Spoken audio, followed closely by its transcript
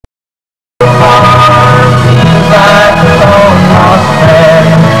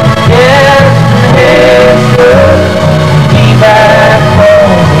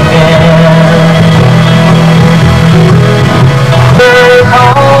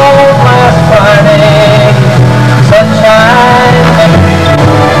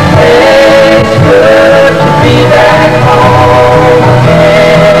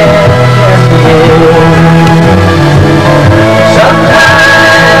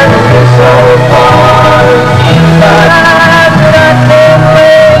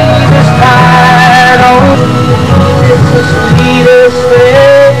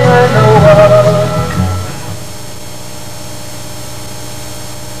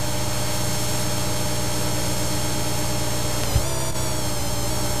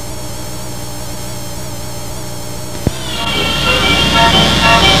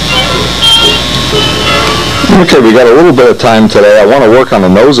Okay, we got a little bit of time today. I want to work on the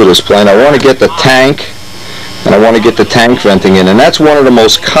nose of this plane. I want to get the tank, and I want to get the tank venting in. And that's one of the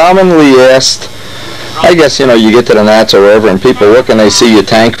most commonly asked, I guess, you know, you get to the Nats or wherever, and people look and they see your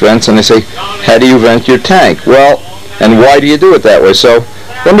tank vents, and they say, how do you vent your tank? Well, and why do you do it that way? So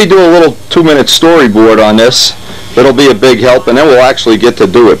let me do a little 2-minute storyboard on this. It'll be a big help, and then we'll actually get to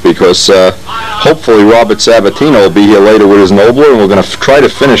do it, because hopefully Robert Sabatino will be here later with his Nobler, and we're going to try to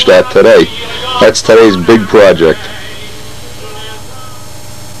finish that today. That's today's big project.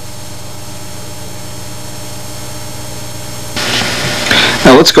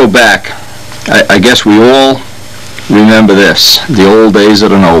 Now let's go back. I guess we all remember this, the old days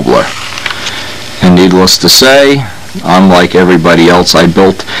of the Nobler. And needless to say, unlike everybody else, I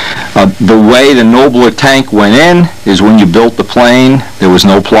built the way the Nobler tank went in is when you built the plane, there was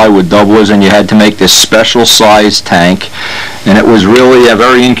no plywood doublers, and you had to make this special size tank, and it was really a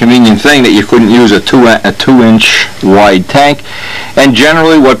very inconvenient thing that you couldn't use a 2-inch wide tank. And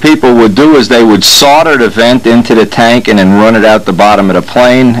generally what people would do is they would solder the vent into the tank and then run it out the bottom of the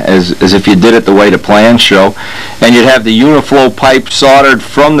plane as if you did it the way the plans show, and you'd have the uniflow pipe soldered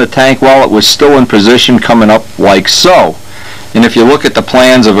from the tank while it was still in position coming up like so. And if you look at the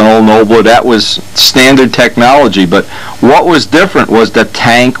plans of an old Nobler, that was standard technology, but what was different was the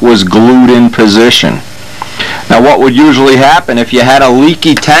tank was glued in position. Now what would usually happen if you had a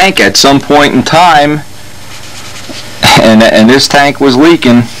leaky tank at some point in time, and this tank was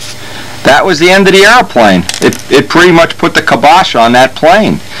leaking, that was the end of the airplane. It pretty much put the kibosh on that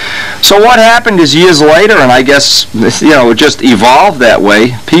plane. So what happened is years later, and I guess, you know, it just evolved that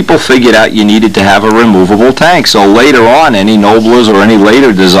way, people figured out you needed to have a removable tank. So later on, any Noblers or any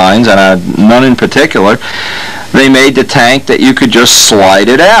later designs, and none in particular, they made the tank that you could just slide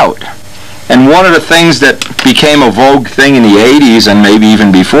it out. And one of the things that became a vogue thing in the 80s and maybe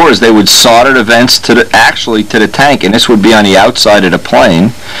even before is they would solder the vents to the tank, and this would be on the outside of the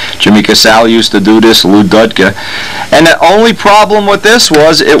plane. Jimmy Casale used to do this, Lou Dudka. And the only problem with this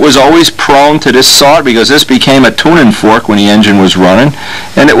was it was always prone to this solder, because this became a tuning fork when the engine was running,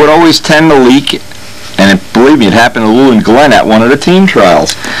 and it would always tend to leak. And believe me, it happened to Lou and Glenn at one of the team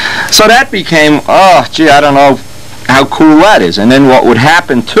trials. So that became, oh, gee, I don't know how cool that is. And then what would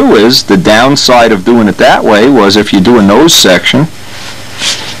happen too is the downside of doing it that way was if you do a nose section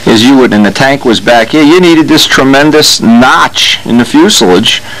is you would, and the tank was back here, you needed this tremendous notch in the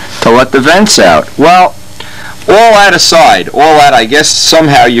fuselage to let the vents out. Well, all that aside, all that I guess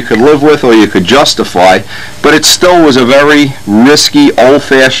somehow you could live with or you could justify, but it still was a very risky,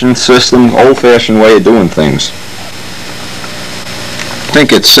 old-fashioned system, old-fashioned way of doing things. I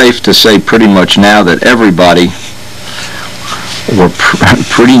think it's safe to say pretty much now that everybody, or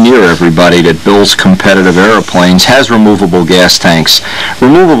pretty near everybody that builds competitive airplanes, has removable gas tanks.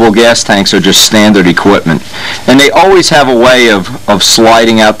 Removable gas tanks are just standard equipment, and they always have a way of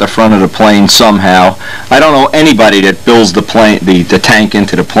sliding out the front of the plane somehow. I don't know anybody that builds the tank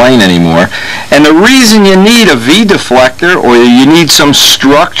into the plane anymore. And the reason you need a V deflector, or you need some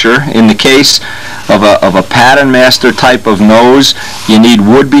structure in the case of a pattern master type of nose, you need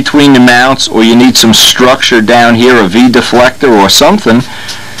wood between the mounts, or you need some structure down here, a V deflector or something,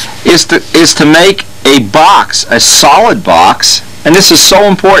 is to make a box, a solid box. And this is so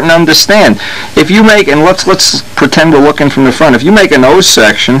important to understand. If you make, and let's pretend we're looking from the front, if you make a nose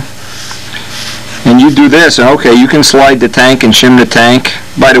section and you do this, and okay, you can slide the tank and shim the tank.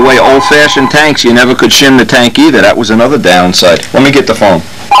 By the way, old-fashioned tanks, you never could shim the tank either. That was another downside. Let me get the phone.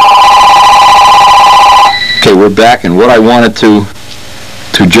 Okay, we're back, and what I wanted to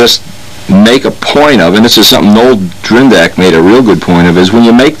just make a point of, and this is something Noel Drindak made a real good point of, is when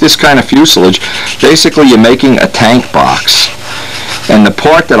you make this kind of fuselage, basically you're making a tank box. And the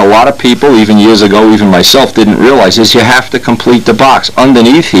part that a lot of people, even years ago, even myself, didn't realize is you have to complete the box.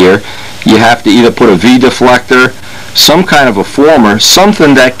 Underneath here, you have to either put a V-deflector, some kind of a former,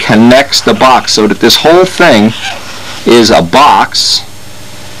 something that connects the box so that this whole thing is a box,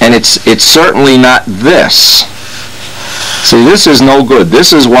 and it's certainly not this. See, this is no good.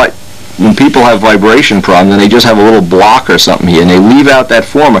 This is what, when people have vibration problems and they just have a little block or something here and they leave out that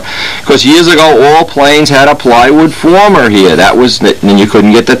former. Because years ago all planes had a plywood former here. That was, and you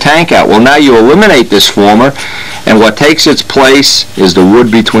couldn't get the tank out. Well, now you eliminate this former, and what takes its place is the wood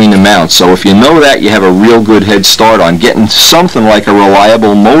between the mounts. So if you know that, you have a real good head start on getting something like a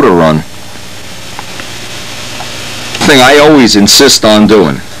reliable motor run. Thing I always insist on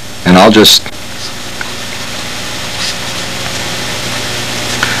doing, and I'll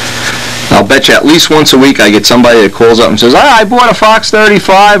bet you at least once a week I get somebody that calls up and says, I bought a Fox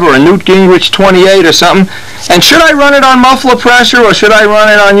 35 or a Newt Gingrich 28 or something, and should I run it on muffler pressure or should I run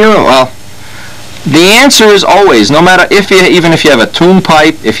it on unit? Well, the answer is always, no matter even if you have a tune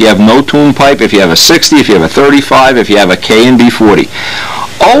pipe, if you have no tune pipe, if you have a 60, if you have a 35, if you have a K and B 40,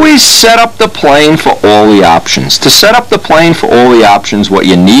 always set up the plane for all the options. To set up the plane for all the options, what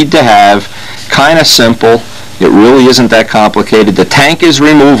you need to have, kind of simple. It really isn't that complicated. The tank is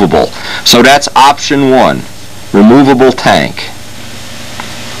removable. So that's option one, removable tank.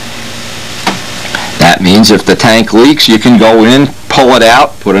 That means if the tank leaks, you can go in, pull it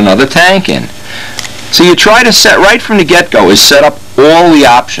out, put another tank in. So you try to set, right from the get-go, is set up all the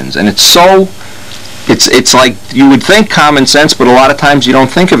options. And it's so, it's like you would think common sense, but a lot of times you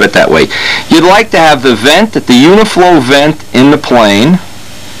don't think of it that way. You'd like to have the vent, the uniflow vent in the plane,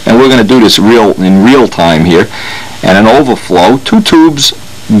 and we're going to do this in real time here, and an overflow, 2 tubes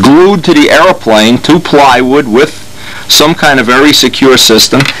glued to the airplane, 2 plywood with some kind of very secure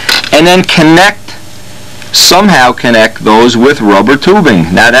system, and then somehow connect those with rubber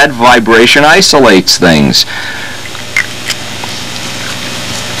tubing. Now that vibration isolates things.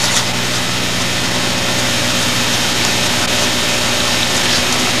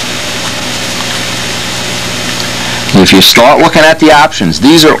 If you start looking at the options,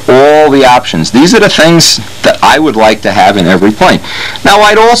 these are all the options. These are the things that I would like to have in every plane. Now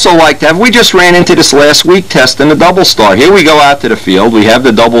I'd also like to have, we just ran into this last week testing the double star. Here we go out to the field, we have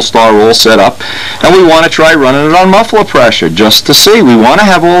the double star all set up, and we want to try running it on muffler pressure just to see. We want to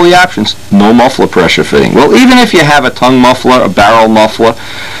have all the options. No muffler pressure fitting. Well, even if you have a tongue muffler, a barrel muffler,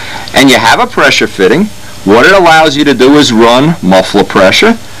 and you have a pressure fitting, what it allows you to do is run muffler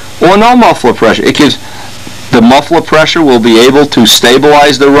pressure or no muffler pressure. It gives the muffler pressure will be able to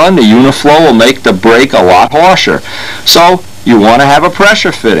stabilize the run. The uniflow will make the brake a lot harsher. So you want to have a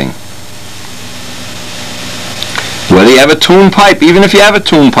pressure fitting. Whether you have a tune pipe, even if you have a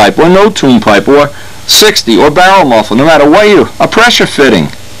tune pipe or no tune pipe or 60 or barrel muffler, no matter what a pressure fitting.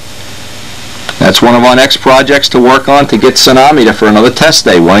 That's one of our next projects to work on to get Tsunami for another test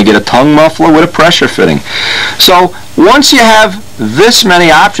day. We want to get a tongue muffler with a pressure fitting. So once you have this many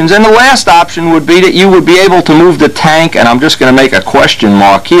options, and the last option would be that you would be able to move the tank, and I'm just going to make a question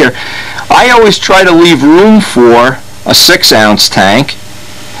mark here. I always try to leave room for a 6-ounce tank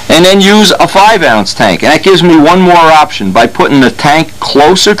and then use a 5-ounce tank. And that gives me one more option. By putting the tank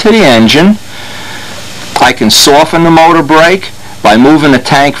closer to the engine, I can soften the motor brake. By moving the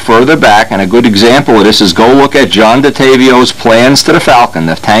tank further back, and a good example of this is go look at John DeTavio's plans to the Falcon.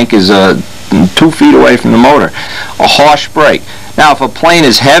 The tank is 2 feet away from the motor. A harsh brake. Now, if a plane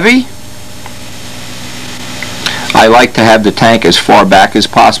is heavy, I like to have the tank as far back as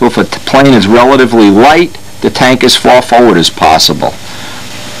possible. If a plane is relatively light, the tank as far forward as possible.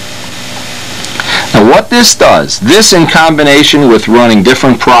 Now what this does, this in combination with running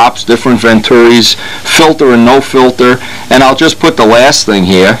different props, different venturis, filter and no filter, and I'll just put the last thing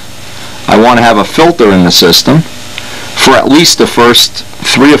here. I want to have a filter in the system for at least the first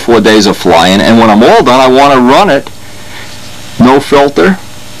 3 or 4 days of flying, and when I'm all done I want to run it no filter,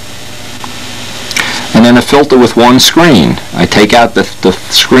 and then a filter with one screen. I take out the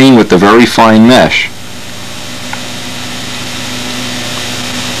screen with the very fine mesh.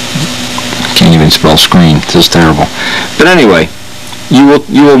 Can't even spell screen, it's just terrible. But anyway, you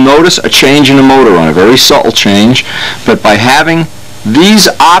will notice a change in the motor run, a very subtle change, but by having these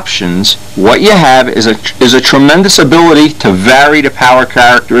options, what you have is a tremendous ability to vary the power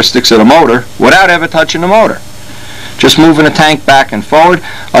characteristics of the motor without ever touching the motor. Just moving the tank back and forward.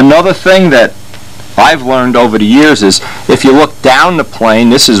 Another thing that I've learned over the years is if you look down the plane,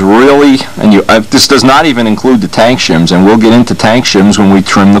 this is really, and this does not even include the tank shims, and we'll get into tank shims when we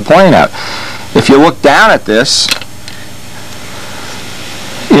trim the plane out. If you look down at this,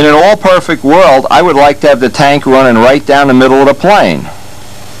 In an all-perfect world, I would like to have the tank running right down the middle of the plane.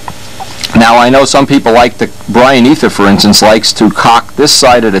 Now, I know some people like to, Brian Ether, for instance, likes to cock this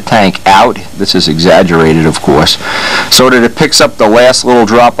side of the tank out. This is exaggerated, of course, so that it picks up the last little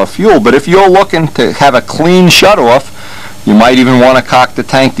drop of fuel. But if you're looking to have a clean shut-off, you might even want to cock the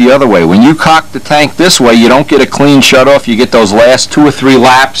tank the other way. When you cock the tank this way, you don't get a clean shut-off. You get those last 2 or 3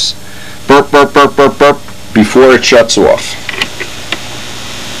 laps, burp, burp, burp, burp, burp, before it shuts off.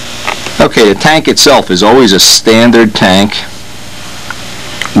 Okay, the tank itself is always a standard tank.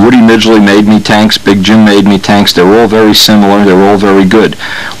 Woody Midgley made me tanks, Big Jim made me tanks. They're all very similar, they're all very good.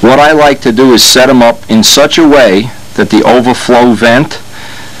 What I like to do is set them up in such a way that the overflow vent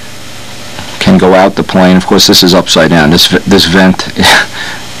can go out the plane. Of course, this is upside down. This vent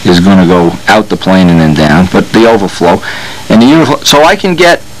is going to go out the plane and then down, but the overflow. And the so I can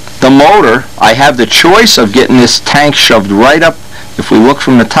get the motor, I have the choice of getting this tank shoved right up. If we look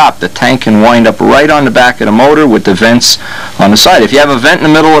from the top, the tank can wind up right on the back of the motor with the vents on the side. If you have a vent in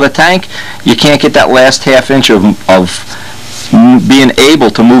the middle of the tank, you can't get that last half-inch of being able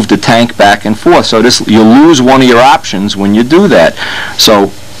to move the tank back and forth. So you lose one of your options when you do that.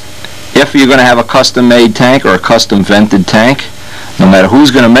 So if you're going to have a custom-made tank or a custom-vented tank, no matter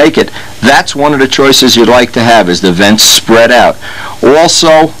who's going to make it, that's one of the choices you'd like to have, is the vents spread out.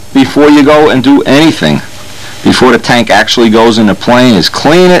 Also, before you go and do anything, before the tank actually goes in the plane, is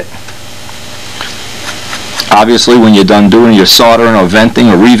clean it. Obviously, when you're done doing your soldering or venting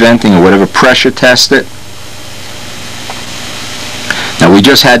or reventing or whatever, pressure test it. Now, we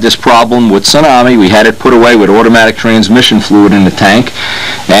just had this problem with Tsunami. We had it put away with automatic transmission fluid in the tank,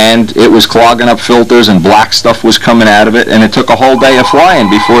 and it was clogging up filters and black stuff was coming out of it, and it took a whole day of flying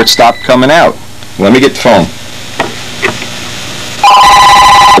before it stopped coming out. Let me get the phone.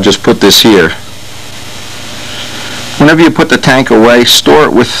 I'll just put this here. Whenever you put the tank away, store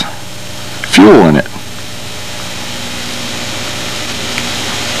it with fuel in it.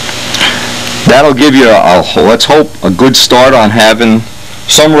 That'll give you, let's hope, a good start on having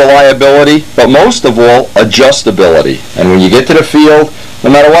some reliability, but most of all, adjustability. And when you get to the field, no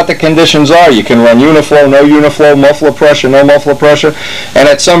matter what the conditions are, you can run uniflow, no uniflow, muffler pressure, no muffler pressure. And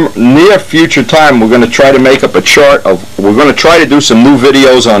at some near future time, we're going to try to make up a chart of, we're going to try to do some new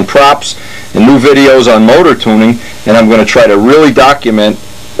videos on props and new videos on motor tuning, and I'm going to try to really document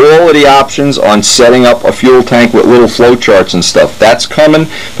all of the options on setting up a fuel tank with little flow charts and stuff. That's coming,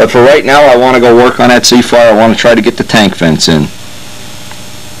 but for right now I want to go work on that Seafire. I want to try to get the tank vents in.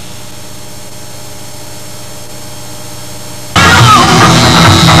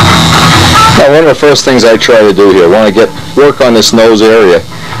 Now, one of the first things I try to do here, I want to work on this nose area.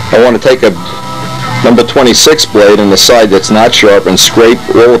 I want to take a number 26 blade on the side that's not sharp and scrape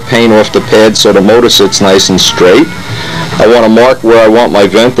all the paint off the pad so the motor sits nice and straight. I want to mark where I want my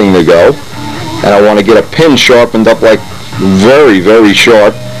venting to go, and I want to get a pin sharpened up like very, very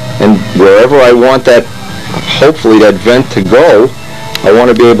sharp, and wherever I want that, hopefully that vent to go, I want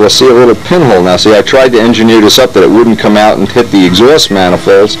to be able to see a little pinhole. Now see, I tried to engineer this up that it wouldn't come out and hit the exhaust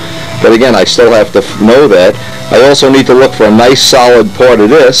manifolds, but again, I still have to know that. I also need to look for a nice solid part of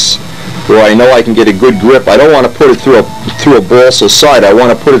this where I know I can get a good grip. I don't want to put it through a balsa side. I want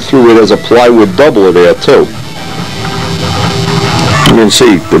to put it through where there's a plywood doubler there too. You can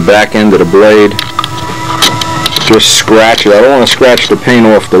see the back end of the blade. Just scratch it. I don't want to scratch the paint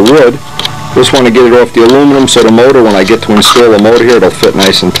off the wood. Just want to get it off the aluminum so the motor, when I get to install the motor here, it'll fit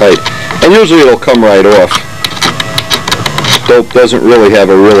nice and tight. And usually it'll come right off. Dope doesn't really have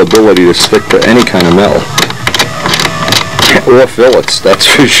a real ability to stick to any kind of metal. Or fillets, that's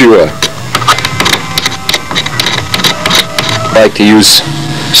for sure. I like to use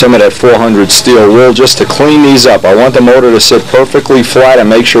some of that 400 steel wool just to clean these up. I want the motor to sit perfectly flat and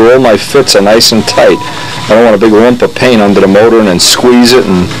make sure all my fits are nice and tight. I don't want a big lump of paint under the motor and then squeeze it,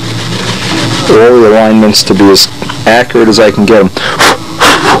 and all the alignments to be as accurate as I can get them.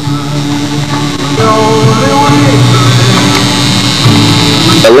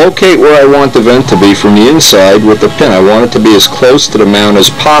 I locate where I want the vent to be from the inside with the pin. I want it to be as close to the mount as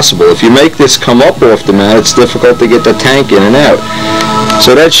possible. If you make this come up off the mount, it's difficult to get the tank in and out.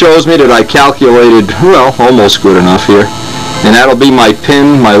 So that shows me that I calculated, well, almost good enough here. And that'll be my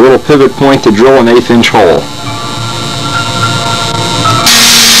pin, my little pivot point to drill an 1/8 inch hole.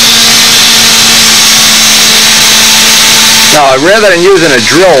 Now, rather than using a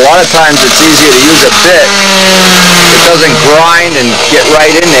drill, a lot of times it's easier to use a bit. It doesn't grind and get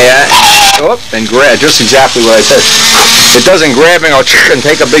right in there. And grab, just exactly what I said. It doesn't grab and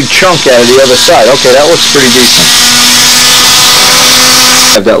take a big chunk out of the other side. Okay, that looks pretty decent.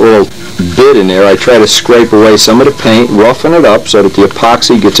 I have that little bit in there, I try to scrape away some of the paint, roughen it up so that the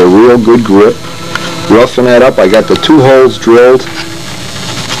epoxy gets a real good grip. Roughen that up. I got the 2 holes drilled.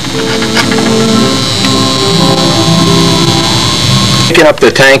 Picking up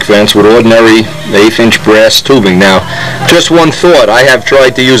the tank vents with ordinary 1/8" brass tubing. Now, just one thought, I have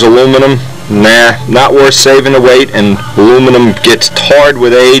tried to use aluminum. Nah, not worth saving the weight, and aluminum gets tarred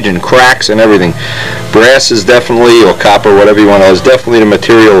with age and cracks and everything. Brass is definitely, or copper, whatever you want to, is definitely the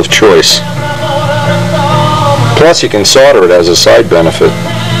material of choice. Plus you can solder it as a side benefit.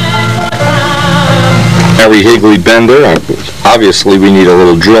 Harry Higley bender, obviously we need a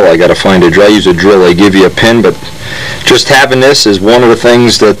little drill. I got to find a drill. I use a drill, they give you a pin, but just having this is one of the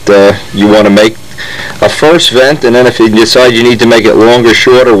things that you want to make a first vent, and then if you decide you need to make it longer,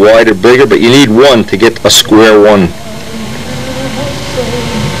 shorter, wider, bigger, but you need one to get a square one.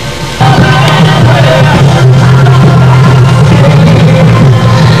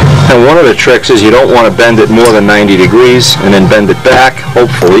 And one of the tricks is you don't want to bend it more than 90 degrees and then bend it back,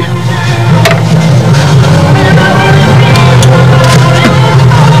 hopefully.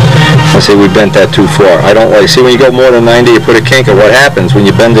 I say we bent that too far. I don't like, see when you go more than 90 you put a kink, and what happens when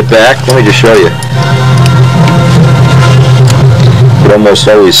you bend it back? Let me just show you. It almost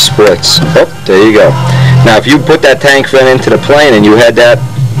always splits. Oh, there you go. Now if you put that tank vent into the plane and you had that,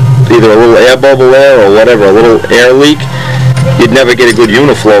 either a little air bubble there or whatever, a little air leak, you'd never get a good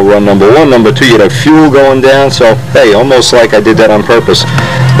uniflow run, number one. Number two, you'd have fuel going down, so hey, almost like I did that on purpose.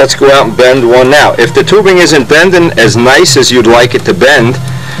 Let's go out and bend one now. If the tubing isn't bending as nice as you'd like it to bend,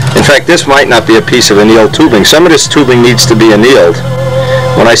 in fact, this might not be a piece of annealed tubing. Some of this tubing needs to be annealed.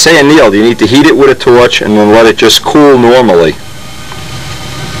 When I say annealed, you need to heat it with a torch and then let it just cool normally.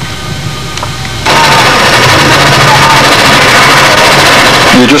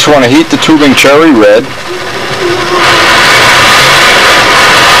 You just want to heat the tubing cherry red.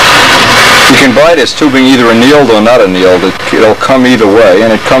 You can buy this tubing either annealed or not annealed. It'll come either way,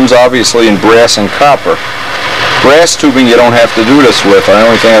 and it comes obviously in brass and copper. Brass tubing you don't have to do this with. I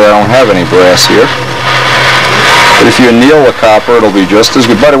only think I don't have any brass here. But if you anneal the copper, it'll be just as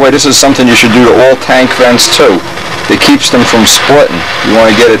good. By the way, this is something you should do to all tank vents too. It keeps them from splitting. You want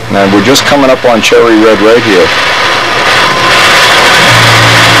to get it, now we're just coming up on cherry red right here.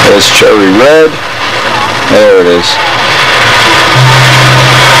 There's cherry red. There it is.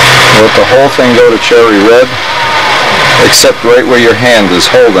 Let the whole thing go to cherry red, except right where your hand is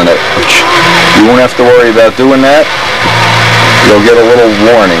holding it, which you won't have to worry about doing that. You'll get a little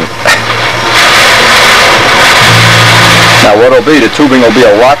warning. Now what it'll be, the tubing will be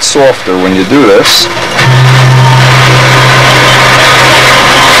a lot softer when you do this.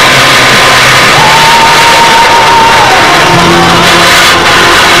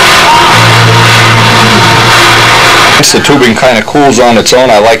 Once the tubing kind of cools on its own,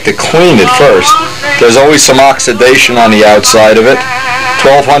 I like to clean it first. There's always some oxidation on the outside of it.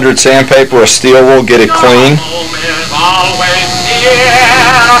 1200 sandpaper or steel will get it clean.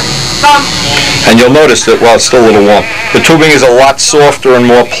 And you'll notice that, well, it's still a little warm. The tubing is a lot softer and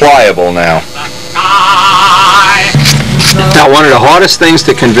more pliable now. Now, one of the hardest things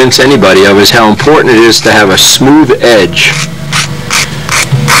to convince anybody of is how important it is to have a smooth edge.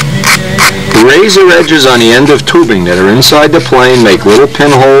 Razor edges on the end of tubing that are inside the plane make little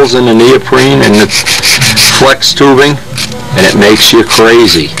pinholes in the neoprene and the flex tubing, and it makes you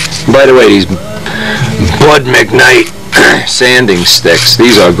crazy. By the way, these Bud McKnight sanding sticks,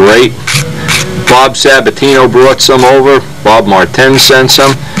 these are great. Bob Sabatino brought some over. Bob Martin sent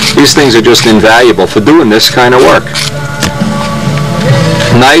some. These things are just invaluable for doing this kind of work.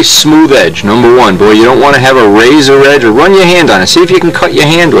 Nice smooth edge, number one. Boy, you don't want to have a razor edge, or run your hand on it. See if you can cut your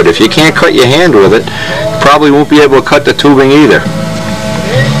hand with it. If you can't cut your hand with it, you probably won't be able to cut the tubing either.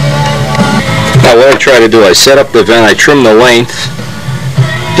 Now what I try to do, I set up the vent, I trim the length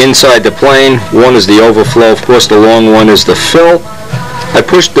inside the plane. One is the overflow, of course the long one is the fill. I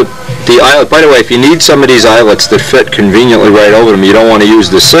push the eyelet. By the way, if you need some of these eyelets that fit conveniently right over them, you don't want to use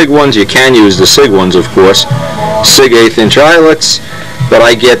the SIG ones. You can use the SIG ones, of course. SIG 1/8" eyelets. But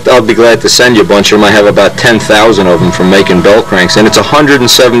I'll be glad to send you a bunch of them. I have about 10,000 of them from making bell cranks, and it's a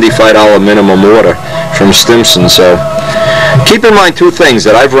 $175 minimum order from Stimson. So keep in mind two things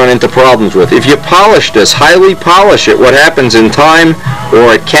that I've run into problems with. If you polish this, highly polish it, what happens in time,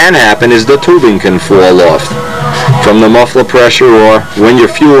 or it can happen, is the tubing can fall off from the muffler pressure, or when you're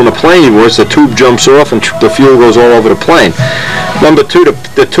fueling a plane, where the tube jumps off and the fuel goes all over the plane. Number two,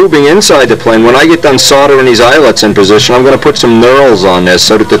 the tubing inside the plane, when I get done soldering these eyelets in position, I'm going to put some knurls on this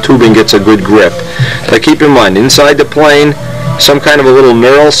so that the tubing gets a good grip. But keep in mind, inside the plane, some kind of a little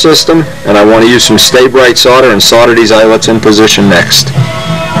knurl system, and I want to use some Stay Bright solder and solder these eyelets in position next.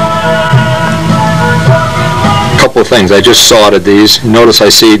 couple of things. I just soldered these. Notice I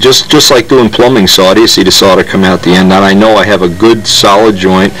see, just like doing plumbing solder, you see the solder come out the end, and I know I have a good solid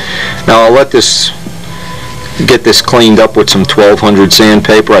joint. Now I'll get this cleaned up with some 1200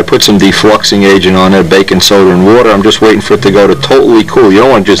 sandpaper. I put some defluxing agent on it, baking soda and water. I'm just waiting for it to go to totally cool. You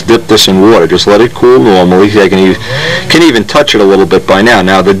don't want to just dip this in water. Just let it cool normally. I can even touch it a little bit by now.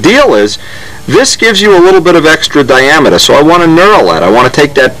 Now the deal is, this gives you a little bit of extra diameter, so I want to knurl that. I want to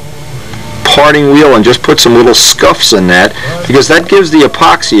take that parting wheel and just put some little scuffs in that, because that gives the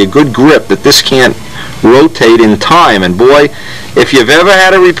epoxy a good grip that this can't rotate in time. And boy, if you've ever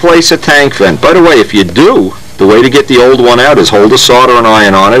had to replace a tank vent, by the way, if you do, the way to get the old one out is hold a soldering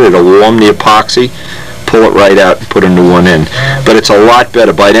iron on it. It'll warm the epoxy, pull it right out and put a new one in. But it's a lot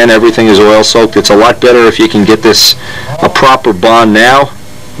better. By then everything is oil soaked. It's a lot better if you can get this a proper bond now.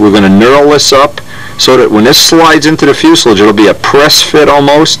 We're going to knurl this up so that when this slides into the fuselage, it'll be a press fit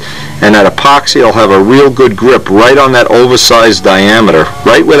almost, and that epoxy will have a real good grip right on that oversized diameter.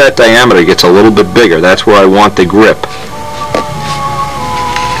 Right where that diameter gets a little bit bigger, that's where I want the grip.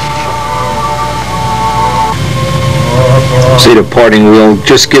 See, the parting wheel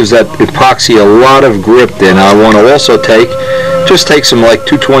just gives that epoxy a lot of grip there. Now I want to also take some like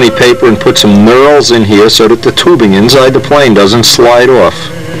 220 paper and put some knurls in here so that the tubing inside the plane doesn't slide off.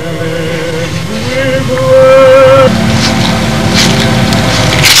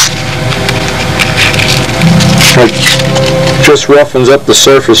 It just roughens up the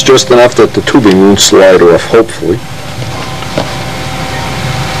surface just enough that the tubing won't slide off, hopefully.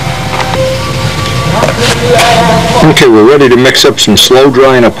 Okay, we're ready to mix up some slow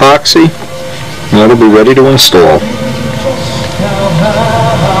drying epoxy, and that'll be ready to install.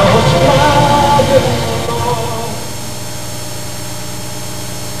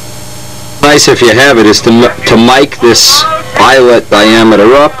 Nice if you have it is to mic this eyelet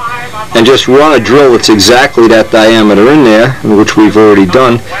diameter up and just run a drill that's exactly that diameter in there, which we've already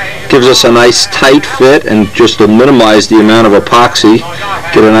done. Gives us a nice tight fit, and just to minimize the amount of epoxy,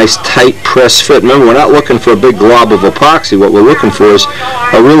 get a nice tight press fit. Remember, we're not looking for a big glob of epoxy. What we're looking for is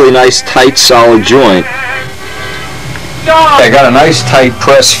a really nice tight solid joint. I got a nice tight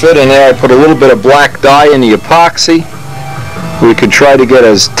press fit in there. I put a little bit of black dye in the epoxy. We could try to get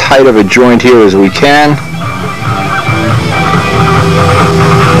as tight of a joint here as we can.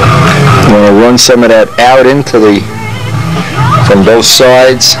 I'm going to run some of that out into from both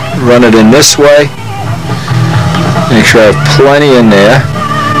sides. Run it in this way. Make sure I have plenty in there.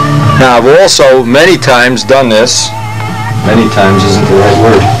 Now I've also many times done this. Many times isn't the right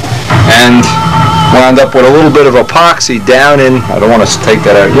word. And wound up with a little bit of epoxy down in, I don't want to take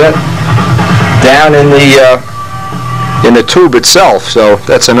that out yet, down in the tube itself. So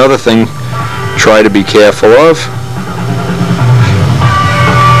that's another thing try to be careful of.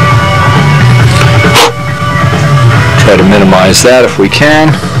 Try to minimize that if we can.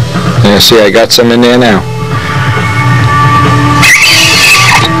 And you see I got some in there now.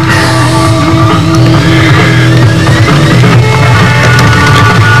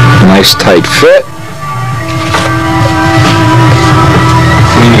 Nice tight fit.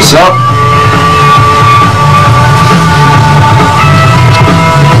 Clean this up.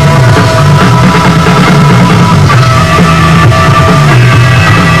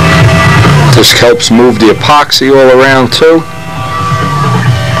 This helps move the epoxy all around too.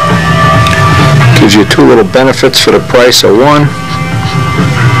 Gives you two little benefits for the price of one.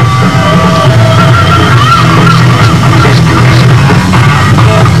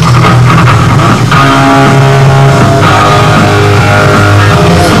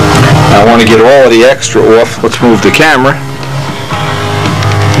 I want to get all of the extra off. Let's move the camera.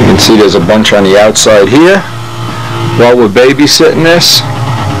 You can see there's a bunch on the outside here while we're babysitting this.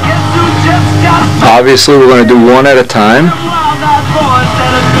 Obviously we're going to do one at a time.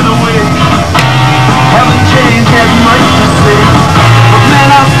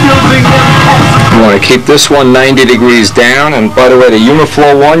 You want to keep this one 90 degrees down, and by the way, the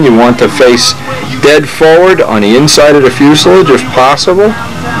Uniflow one you want to face dead forward on the inside of the fuselage if possible.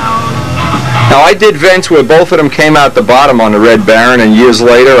 Now I did vents where both of them came out the bottom on the Red Baron, and years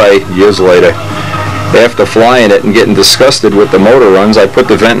later, after flying it and getting disgusted with the motor runs, I put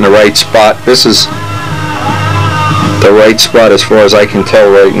the vent in the right spot. This is the right spot as far as I can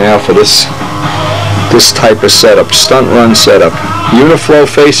tell right now for this type of setup, stunt run setup. Uniflow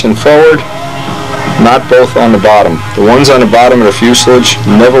facing forward, not both on the bottom. The ones on the bottom of the fuselage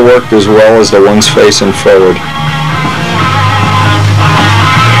never worked as well as the ones facing forward.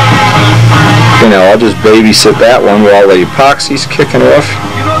 You know, I'll just babysit that one while the epoxy's kicking off.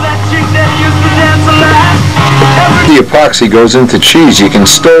 The epoxy goes into cheese. You can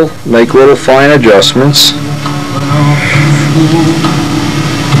still make little fine adjustments.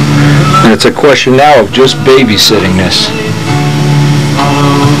 And it's a question now of just babysitting this.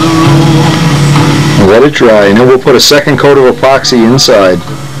 Let it dry, and then we'll put a second coat of epoxy inside.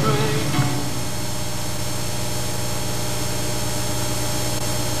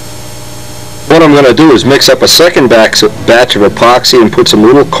 What I'm going to do is mix up a second batch of epoxy and put some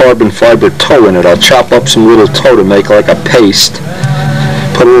little carbon fiber tow in it. I'll chop up some little tow to make like a paste,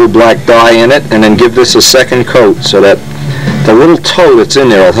 put a little black dye in it, and then give this a second coat so that the little tow that's in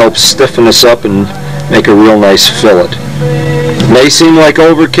there will help stiffen this up and make a real nice fillet. It may seem like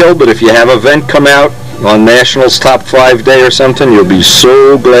overkill, but if you have a vent come out on Nationals Top 5 Day or something, you'll be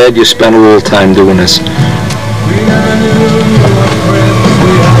so glad you spent a little time doing this.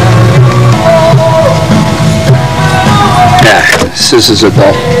 Scissors are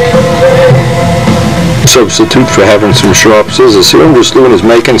dull. Substitute for having some sharp scissors. See what I'm just doing is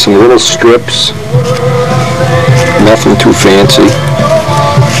making some little strips. Nothing too fancy.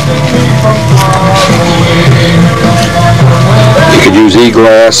 You could use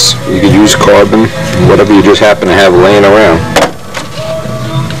e-glass, you could use carbon, whatever you just happen to have laying around.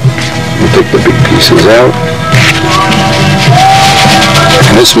 And take the big pieces out.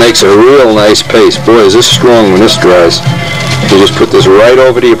 And this makes a real nice paste. Boy, is this strong when this dries. You just put this right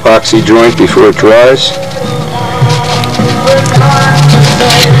over the epoxy joint before it dries.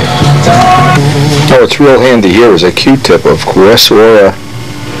 Oh, it's real handy here is a Q-tip, of course, or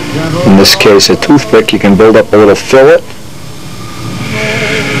in this case a toothpick. You can build up a little fillet.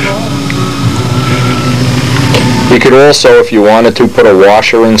 You could also, if you wanted to, put a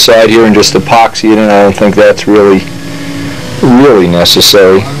washer inside here and just epoxy it in. I don't think that's really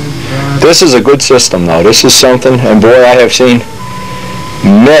necessary. This is a good system though. This is something, and boy, I have seen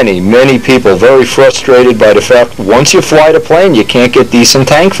many people very frustrated by the fact once you fly the plane you can't get decent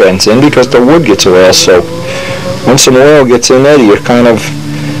tank vents in because the wood gets oil. So once some oil gets in there, you're kind of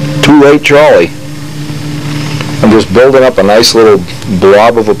too late jolly. I'm just building up a nice little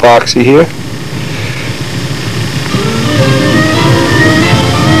blob of epoxy here.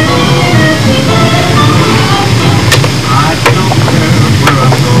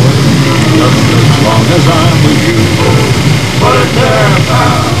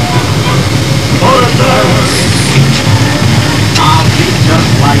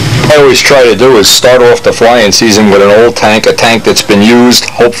 I always try to do is start off the flying season with an old tank, a tank that's been used.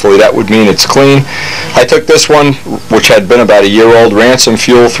 Hopefully that would mean it's clean. I took this one, which had been about a year old, ran some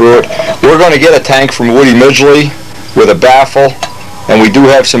fuel through it. We're going to get a tank from Woody Midgley with a baffle, and we do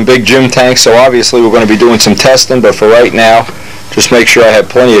have some big gym tanks, so obviously we're going to be doing some testing, but for right now, just make sure I have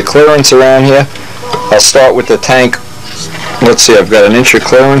plenty of clearance around here. I'll start with the tank. Let's see, I've got an inch of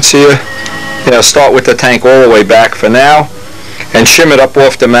clearance here. I'll start with the tank all the way back for now and shim it up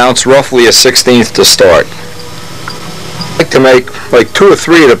off the mounts roughly a 1/16 to start. I like to make like 2 or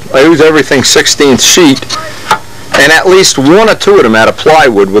 3 I use everything 1/16 sheet, and at least 1 or 2 of them out of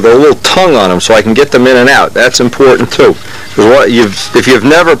plywood with a little tongue on them so I can get them in and out. That's important too. Because if you've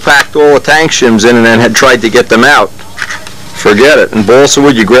never packed all the tank shims in and then had tried to get them out, forget it. In balsa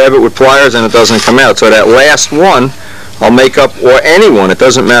wood, you grab it with pliers and it doesn't come out. So that last one, I'll make up, or any one, it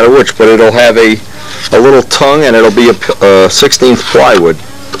doesn't matter which, but it'll have a little tongue and it'll be a 1/16 plywood.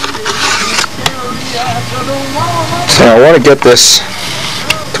 So I want to get this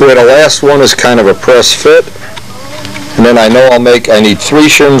to where the last one is kind of a press fit, and then I know I need 3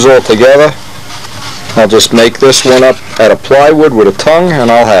 shims all together. I'll just make this one up out of plywood with a tongue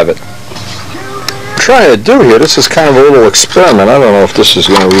and I'll have it. What I'm trying to do here, this is kind of a little experiment. I don't know if this is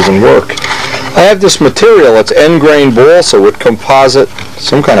going to even work. I have this material, it's end grain balsa with composite,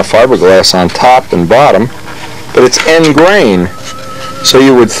 some kind of fiberglass on top and bottom, but it's end grain, so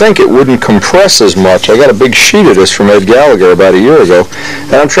you would think it wouldn't compress as much. I got a big sheet of this from Ed Gallagher about a year ago,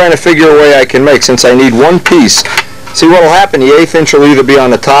 and I'm trying to figure a way I can make, since I need 1 piece. See what will happen, the 1/8 inch will either be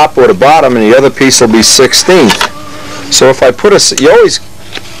on the top or the bottom, and the other piece will be 1/16. So if I put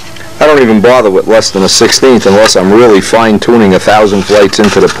I don't even bother with less than a 1/16 unless I'm really fine-tuning 1,000 flights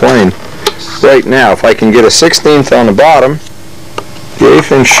into the plane. Right now, if I can get a 1/16 on the bottom, the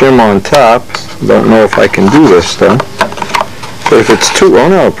 1/8 inch shim on top, don't know if I can do this though, but if it's oh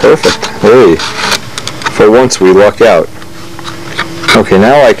no, perfect. Hey, for once we luck out. Okay,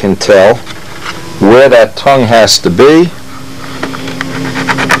 now I can tell where that tongue has to be,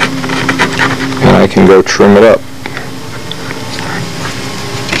 and I can go trim it up.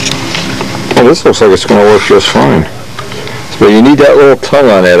 Oh, this looks like it's going to work just fine. But you need that little tongue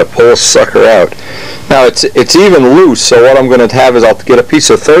on there to pull a sucker out. Now it's even loose, so what I'm going to have is I'll get a piece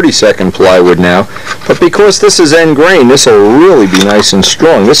of 32nd plywood now. But because this is end grain, this will really be nice and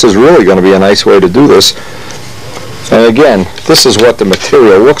strong. This is really going to be a nice way to do this. And again, this is what the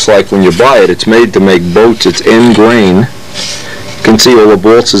material looks like when you buy it. It's made to make boats. It's end grain. You can see all the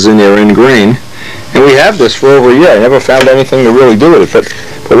bolts is in there end grain. And we have this for over a year. I never found anything to really do with it.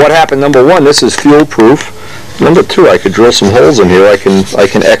 But what happened, number one, this is fuel proof. Number two, I could drill some holes in here. I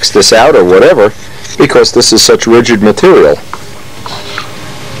can X this out or whatever because this is such rigid material.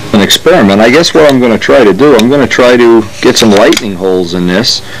 An experiment. I guess what I'm going to try to do, I'm going to try to get some lightning holes in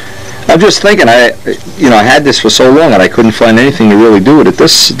this. I'm just thinking, I had this for so long and I couldn't find anything to really do with it.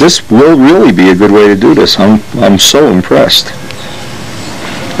 This will really be a good way to do this. I'm so impressed.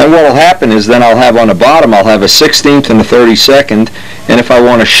 And what will happen is then I'll have on the bottom, I'll have a 16th and a 32nd, and if I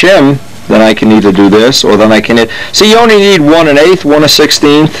want to shim, then I can either do this or then I can see, you only need 1 1/8, 1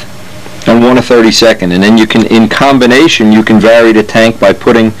 1/16, and 1 1/32, and then you can, in combination, you can vary the tank by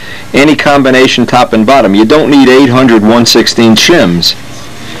putting any combination top and bottom. You don't need 800 1/16 shims.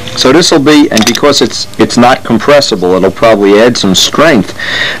 So this will be, and because it's not compressible, it'll probably add some strength.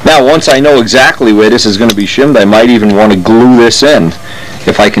 Now, once I know exactly where this is going to be shimmed, I might even want to glue this in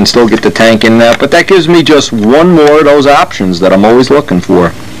if I can still get the tank in there. But that gives me just one more of those options that I'm always looking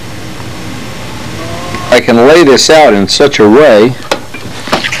for. I can lay this out in such a way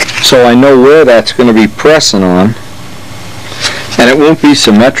so I know where that's going to be pressing on, and it won't be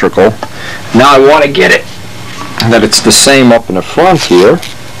symmetrical. Now I want to get it that it's the same up in the front here.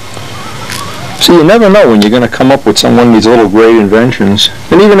 So you never know when you're going to come up with one of these little great inventions.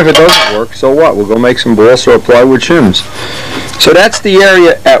 And even if it doesn't work, so what? We'll go make some balsa or plywood shims. So that's the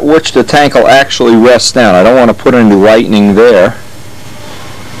area at which the tank will actually rest down. I don't want to put any lightning there.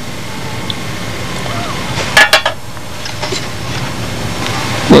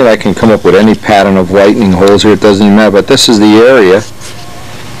 Maybe I can come up with any pattern of lightning holes here, it doesn't even matter, but this is the area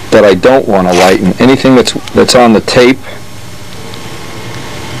that I don't want to lighten. Anything that's on the tape.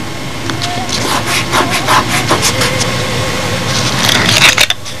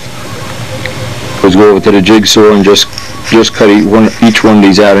 Let's go over to the jigsaw and just cut each one of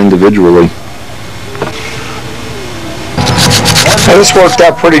these out individually. Now this worked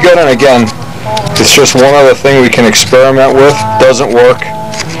out pretty good, and again, it's just one other thing we can experiment with. Doesn't work.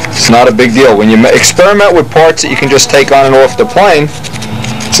 It's not a big deal. When you experiment with parts that you can just take on and off the plane,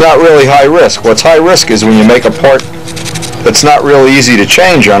 it's not really high risk. What's high risk is when you make a part that's not really easy to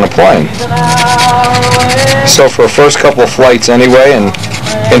change on a plane. So for the first couple of flights anyway, and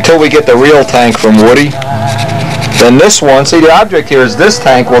until we get the real tank from Woody, then this one, see, the object here is this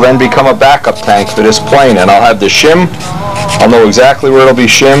tank will then become a backup tank for this plane, and I'll have the shim. I'll know exactly where it'll be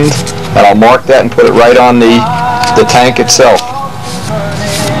shimmed, and I'll mark that and put it right on the tank itself.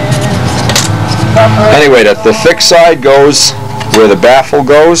 Anyway, the thick side goes where the baffle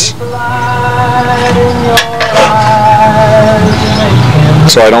goes,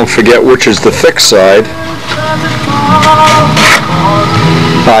 so I don't forget which is the thick side.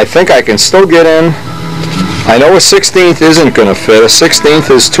 I think I can still get in. I know a 16th isn't going to fit. A 16th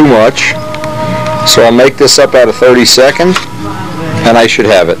is too much, so I'll make this up out of 32nd, and I should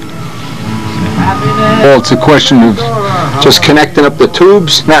have it. Well, it's a question of just connecting up the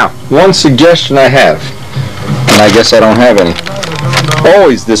tubes. Now, one suggestion I have, and I guess I don't have any.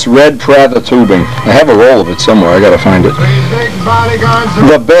 Always this red Prather tubing. I have a roll of it somewhere. I gotta find it.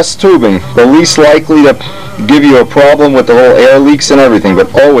 The best tubing, the least likely to give you a problem with the whole air leaks and everything,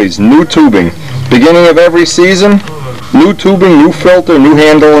 but always new tubing. Beginning of every season, new tubing, new filter, new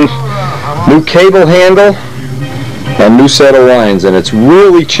handle, and new cable handle, a new set of lines, and it's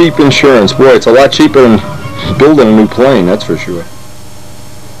really cheap insurance. Boy, it's a lot cheaper than building a new plane, that's for sure.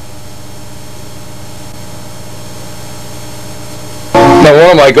 Now,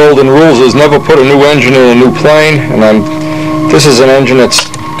 one of my golden rules is never put a new engine in a new plane, and this is an engine that's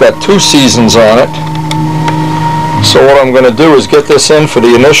got 2 seasons on it. So what I'm going to do is get this in for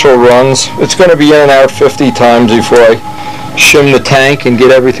the initial runs. It's going to be in and out 50 times before I shim the tank and get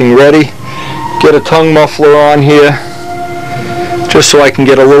everything ready. Get a tongue muffler on here, just so I can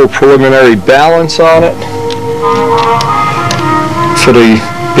get a little preliminary balance on it. For the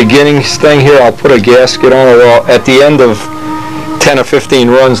beginning thing here, I'll put a gasket on it. At the end of 10 or 15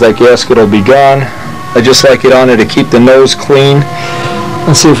 runs, that gasket will be gone. I just like it on there to keep the nose clean.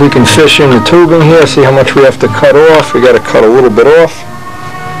 Let's see if we can fish in the tubing here, see how much we have to cut off. We got to cut a little bit off.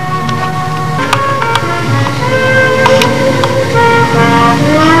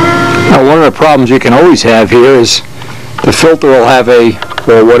 Now, one of the problems you can always have here is the filter will have a,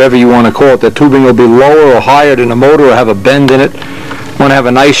 or whatever you want to call it, the tubing will be lower or higher than the motor or have a bend in it. Want to have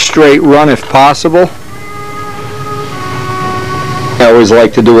a nice straight run if possible. I always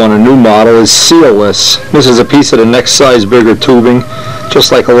like to do on a new model is seal this. This is a piece of the next size bigger tubing,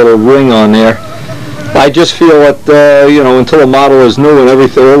 just like a little ring on there. I just feel that, you know, until a model is new and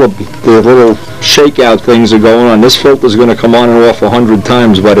everything, all the little shakeout things are going on, this filter is going to come on and off 100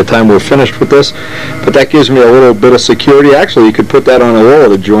 times by the time we're finished with this. But that gives me a little bit of security. Actually, you could put that on all of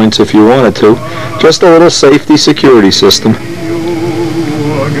the joints if you wanted to. Just a little safety security system.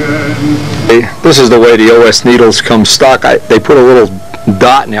 This is the way the OS needles come stock. They put a little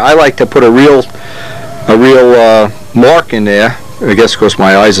dot in there. I like to put a real mark in there, I guess because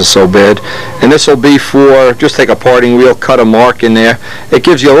my eyes are so bad. And this will be for, just take a parting wheel, cut a mark in there. It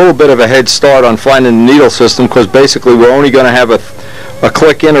gives you a little bit of a head start on finding the needle system, because basically we're only going to have a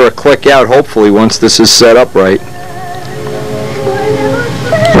click in or a click out, hopefully, once this is set up right.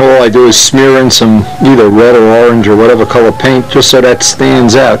 All I do is smear in some either red or orange or whatever color paint, just so that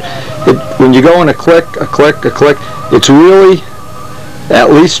stands out. When you go in a click, it's really,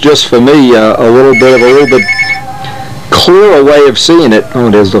 at least just for me, a little bit clearer way of seeing it. Oh,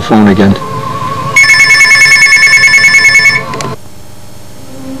 there's the phone again.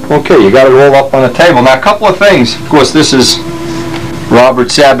 Okay, you got it all up on the table. Now, a couple of things. Of course, this is Robert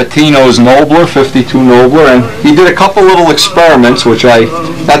Sabatino's Nobler, 52 Nobler, and he did a couple little experiments, which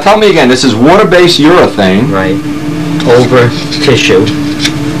now tell me again, this is water-based urethane. Right. Over tissue.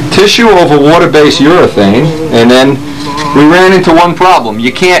 Tissue over water-based urethane, and then we ran into one problem.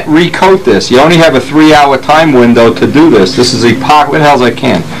 You can't recoat this. You only have a 3-hour time window to do this. This is what the hell's I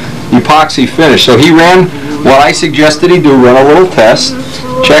can? Epoxy finish. So he ran what I suggested he do, run a little test,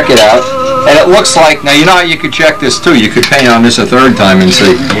 check it out, and it looks like, now you know how you could check this too. You could paint on this a third time and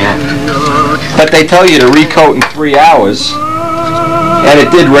see. Yeah. But they tell you to recoat in 3 hours, and it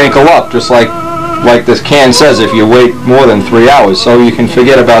did wrinkle up, just like this can says, if you wait more than 3 hours, so you can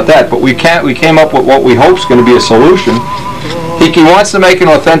forget about that. But we came up with what we hope is going to be a solution. He wants to make an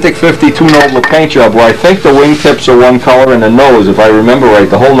authentic 52 Nobler paint job where I think the wingtips are one color and the nose, if I remember right,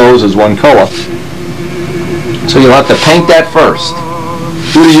 the whole nose is one color. So you'll have to paint that first.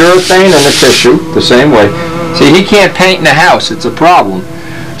 Do the urethane and the tissue the same way. See, he can't paint in the house, it's a problem.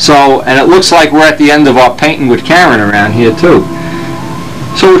 So, and it looks like we're at the end of our painting with Karen around here too.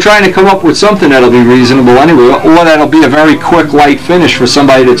 So we're trying to come up with something that'll be reasonable anyway, or that'll be a very quick, light finish for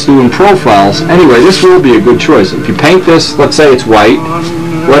somebody that's doing profiles. Anyway, this will be a good choice. If you paint this, let's say it's white,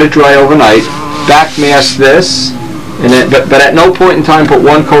 let it dry overnight, back mask this, and then, but at no point in time put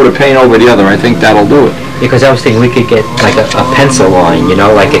one coat of paint over the other. I think that'll do it. Because I was thinking we could get like a pencil line, you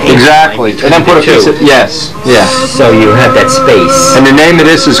know, like an exactly, and then put a piece of, yes, yeah. So you have that space. And the name of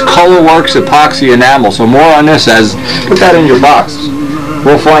this is Colorworks Epoxy Enamel. So more on this as, put that in your box.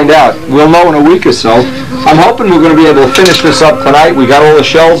 We'll find out. We'll know in a week or so. I'm hoping we're going to be able to finish this up tonight. We got all the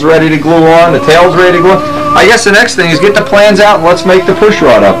shells ready to glue on, the tails ready to glue on. I guess the next thing is get the plans out and let's make the push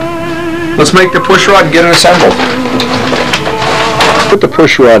rod up. Let's make the push rod and get it assembled. Put the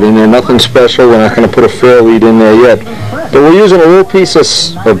push rod in there, nothing special. We're not going to put a fair lead in there yet. But we're using a little piece of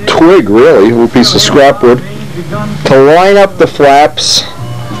twig, really, a little piece of scrap wood, to line up the flaps.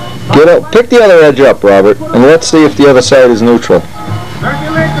 Pick the other edge up, Robert, and let's see if the other side is neutral.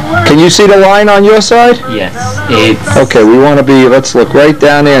 Can you see the line on your side? Yes. Okay, we want to be, let's look right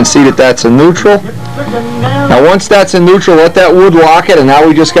down there and see that that's a neutral. Now once that's in neutral, let that wood lock it, and now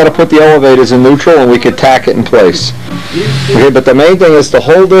we just got to put the elevators in neutral and we could tack it in place. Okay, but the main thing is to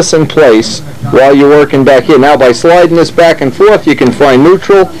hold this in place while you're working back here. Now by sliding this back and forth, you can find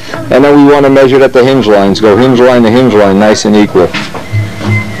neutral, and then we want to measure that the hinge lines. Go hinge line to hinge line, nice and equal.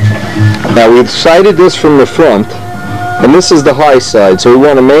 Now we've sighted this from the front, and this is the high side, so we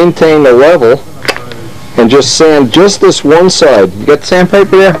want to maintain the level and just sand just this one side. You got the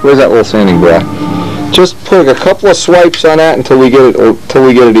sandpaper there? Where's that little sanding bar? Just put a couple of swipes on that until we get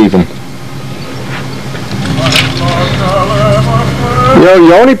it even. You know,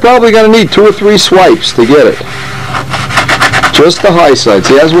 you're only probably going to need 2 or 3 swipes to get it. Just the high side.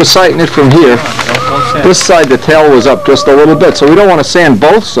 See, as we're sighting it from here, this side the tail was up just a little bit, so we don't want to sand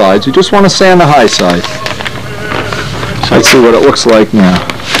both sides. We just want to sand the high side. Let's see what it looks like now.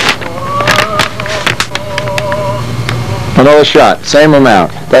 Another shot, same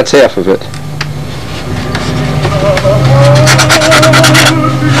amount. That's half of it.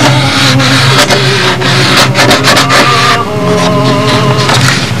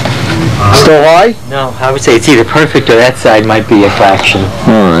 Still high? No, I would say it's either perfect or that side might be a fraction.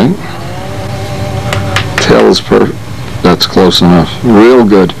 Alright. Tail is perfect. That's close enough. Real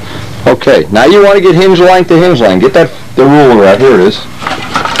good. Okay, now you want to get hinge line to hinge line. Get the ruler out. Here it is.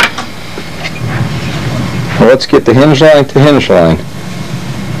 Well, let's get the hinge line to hinge line.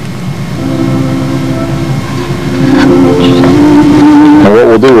 And what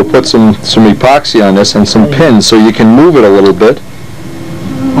we'll do, we'll put some epoxy on this and some pins so you can move it a little bit.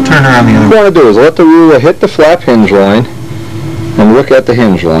 We'll turn around the other way. you want to do is let the ruler hit the flap hinge line and look at the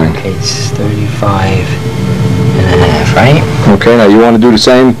hinge line. Okay, it's 35.5, right? Okay, now you want to do the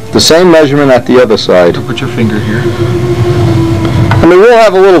same measurement at the other side. Put your finger here. I mean, we'll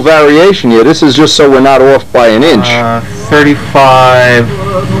have a little variation here. This is just so we're not off by an inch.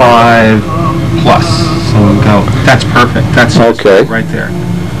 35.5 plus. So we'll go. That's perfect. That's okay. Right there.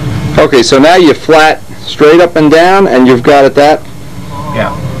 Okay, so now you're flat, straight up and down, and you've got it that.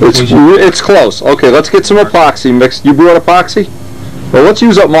 Yeah. It's close. Okay, let's get some epoxy mixed. You brought epoxy? Well, let's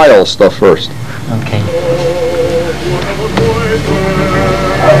use up my old stuff first. Okay.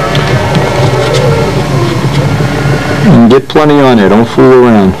 And get plenty on there. Don't fool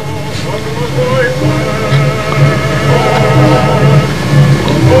around.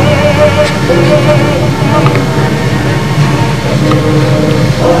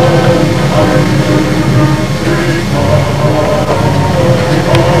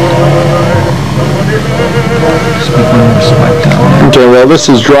 Okay, well, this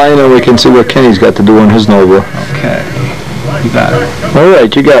is drying, and we can see what Kenny's got to do on his Nova. Okay. You got it. All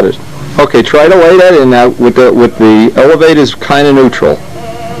right, you got it. Okay, try to lay that in now with the elevators kind of neutral.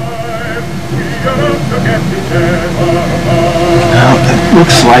 Now, it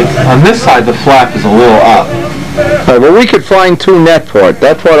looks like on this side the flap is a little up. All right, well, we could fine-tune that part.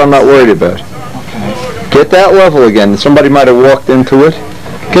 That part I'm not worried about. Okay. Get that level again. Somebody might have walked into it.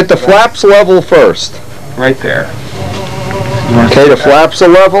 Get the flaps level first. Right there. Okay, the flaps are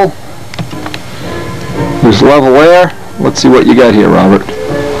level. There's level there. Let's see what you got here, Robert.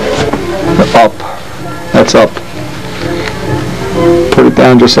 Up. That's up. Put it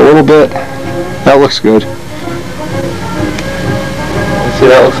down just a little bit. That looks good. See,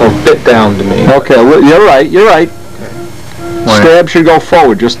 that looks a bit down to me. Okay, well, you're right. You're right. Stab should go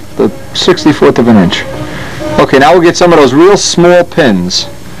forward, just the 64th of an inch. Okay, now we'll get some of those real small pins.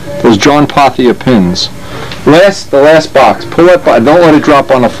 Those John Pothier pins. The last box. Pull it by. Don't let it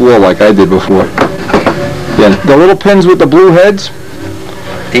drop on the floor like I did before. Yeah, the little pins with the blue heads.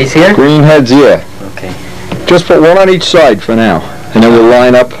 These here? Green heads, yeah. Okay. Just put one on each side for now, and then we'll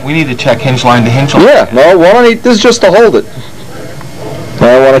line up. We need to check hinge line to hinge line. Yeah, no, one on each. This is just to hold it. Now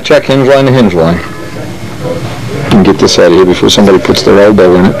I want to check hinge line to hinge line. And get this out of here before somebody puts their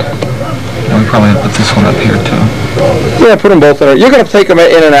elbow in it. And we probably have to put this one up here too. Yeah, put them both in. You're going to take them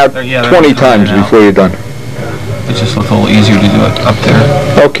in and out 20 times before you're done. It just looks a little easier to do it up there.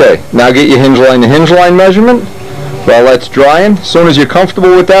 Okay, now get your hinge line to hinge line measurement. While that's drying, as soon as you're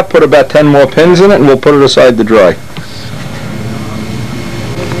comfortable with that, put about 10 more pins in it, and we'll put it aside to dry.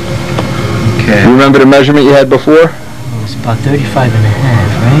 Okay. You remember the measurement you had before? It's about 35.5,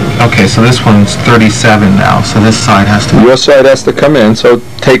 right? Okay, so this one's 37 now, so this side has to... Your side has to come in, so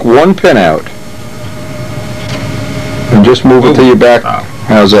take one pin out. And just move it to your back.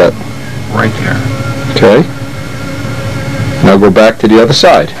 How's that? Right there. Okay. Now go back to the other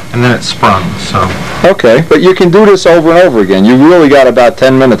side. And then it sprung, so... Okay, but you can do this over and over again. You really got about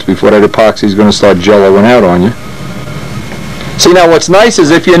 10 minutes before that epoxy is going to start jelloing out on you. See, now what's nice is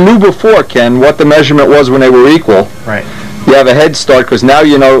if you knew before, Ken, what the measurement was when they were equal, right. You have a head start because now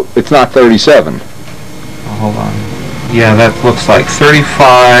you know it's not 37. Oh, hold on. Yeah, that looks like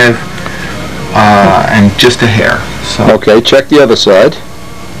 35 and just a hair. So. Okay, check the other side.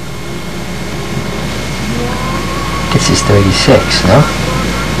 This is 36, no?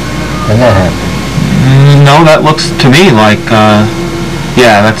 When that happened? No, that looks to me like,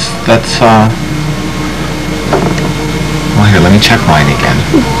 yeah, that's, well, here, let me check mine again.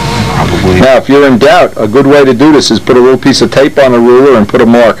 Probably. Now, if you're in doubt, a good way to do this is put a little piece of tape on a ruler and put a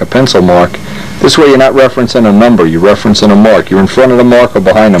mark, a pencil mark. This way you're not referencing a number, you're referencing a mark. You're in front of the mark or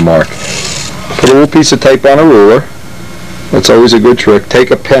behind the mark. Put a little piece of tape on a ruler. That's always a good trick.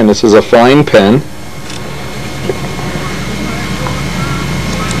 Take a pen. This is a fine pen.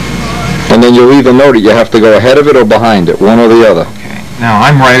 And then you'll either note it, you have to go ahead of it or behind it, one or the other. Okay. Now,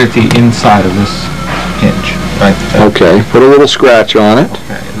 I'm right at the inside of this hinge. Right there. Okay, put a little scratch on it.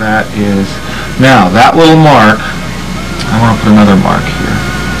 Okay, that is... Now, that little mark, I want to put another mark here.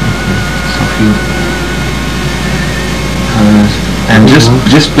 Okay, so if you... and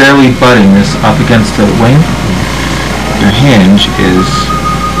just barely butting this up against the wing, your hinge is...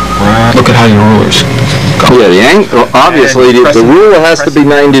 Right. Look at how your ruler's going. Yeah, the angle, obviously the ruler has to be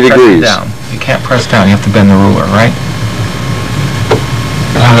 90 degrees. Down. You can't press down, you have to bend the ruler, right?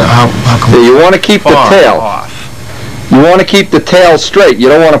 How come You want to keep the tail. Off. You want to keep the tail straight. You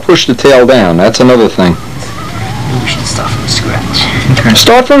don't want to push the tail down. That's another thing. We should start from scratch.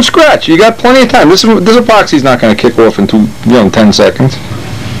 Start from scratch. You got plenty of time. This epoxy's not going to kick off in 10 seconds.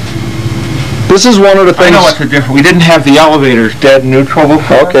 This is one of the things... I know what the difference. We didn't have the elevators dead neutral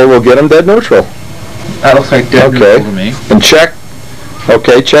before. Okay, we'll get them dead neutral. That looks like dead neutral to me. And check.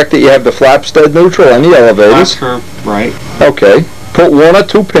 Okay, check that you have the flaps dead neutral and the elevators. Flaps are right. Okay. Put 1 or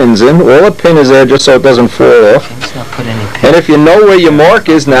 2 pins in. All a pin is there just so it doesn't fall off. Let's not put any pins. And if you know where your mark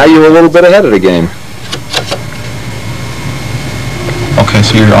is, now you're a little bit ahead of the game. Okay,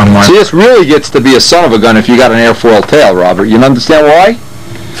 so you're on mark. See, this really gets to be a son of a gun if you got an airfoil tail, Robert. You understand why?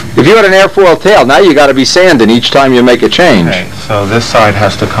 If you had an airfoil tail, now you got to be sanding each time you make a change. Okay, so this side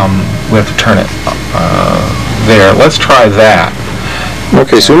has to come, we have to turn it there. Let's try that.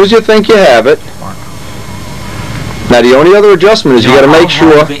 Okay, as soon as you think you have it. Now the only other adjustment is you got to make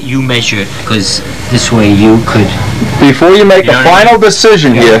sure... You measure it, because this way you could... Before you make a final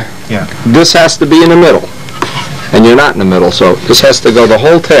decision here, this has to be in the middle. And you're not in the middle, so this has to go, the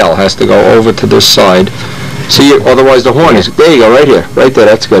whole tail has to go over to this side. See, otherwise the horn is... There you go, right here. Right there,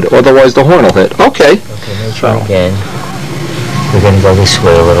 that's good. Otherwise the horn will hit. Okay. Okay, measure again. We're going to go this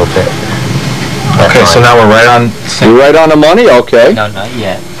way a little bit. Okay, so now we're right on... You're right on the money? Okay. No, not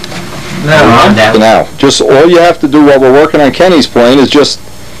yet. Now, just all you have to do while we're working on Kenny's plane is just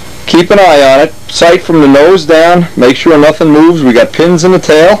keep an eye on it, sight from the nose down, make sure nothing moves. We got pins in the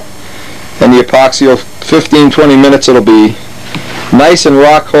tail, and the epoxy will 15-20 minutes it'll be nice and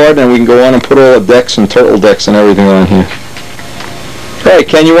rock hard, and we can go on and put all the decks and turtle decks and everything on here. All right,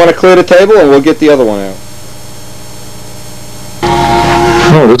 Ken, you want to clear the table and we'll get the other one out.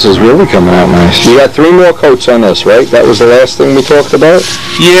 Oh, this is really coming out nice. You got 3 more coats on this, right? That was the last thing we talked about?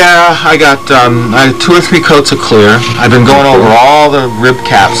 Yeah, I got 2 or 3 coats of clear. I've been going over all the rib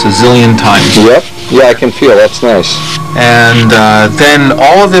caps a zillion times. Yep. Yeah, I can feel. That's nice. And then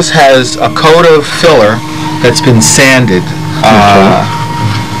all of this has a coat of filler that's been sanded.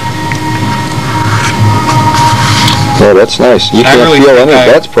 Oh, that's nice. You can't feel any.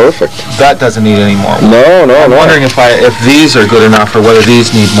 That's perfect. That doesn't need any more. No. I'm wondering if these are good enough or whether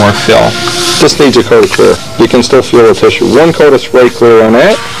these need more fill. This needs a coat of clear. You can still feel the tissue. 1 coat of spray clear on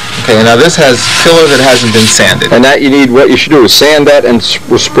that. Okay, now this has filler that hasn't been sanded. And that you need, what you should do is sand that and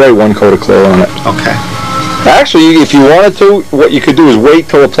spray 1 coat of clear on it. Okay. Actually, if you wanted to, what you could do is wait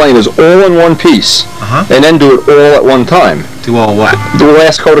till the plane is all in one piece, and then do it all at one time. Do all what? Do the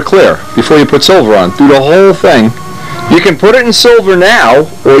last coat of clear before you put silver on. Do the whole thing. You can put it in silver now,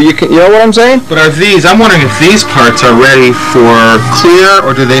 or you can, you know what I'm saying? But are these, I'm wondering if these parts are ready for clear,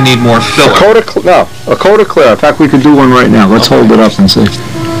 or do they need more filler? A coat of clear. In fact, we could do one right now. Let's hold it up and see.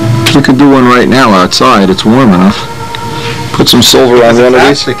 We could do one right now outside. It's warm enough. Put some silver on one of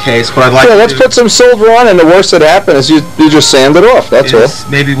these. If that's the case, what I'd like to let's put some silver on, and the worst that happens is you just sand it off. That's all.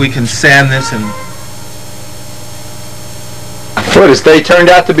 Maybe we can sand this and... Boy, this day turned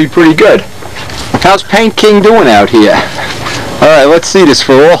out to be pretty good. How's Paint King doing out here? All right, let's see this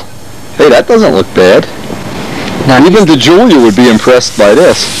for all. Hey, that doesn't look bad. Now, even DeJulia would be impressed by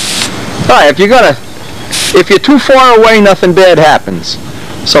this. All right, if you're too far away, nothing bad happens.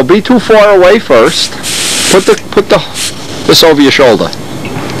 So be too far away first. Put this over your shoulder.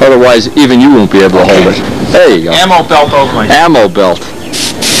 Otherwise, even you won't be able to hold it. There you go. Ammo belt over my shoulder. Ammo belt.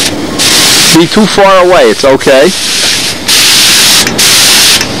 Be too far away, it's okay.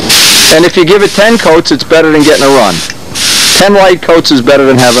 And if you give it 10 coats, it's better than getting a run. 10 light coats is better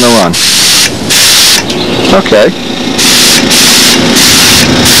than having a run. Okay.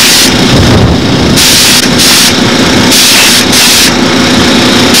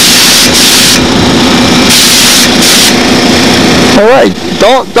 All right.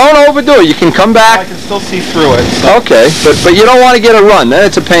 Don't overdo it. You can come back. I can still see through it. So. Okay, but you don't want to get a run. Then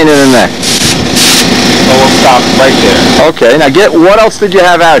it's a pain in the neck. So we'll stop right there. Okay, now what else did you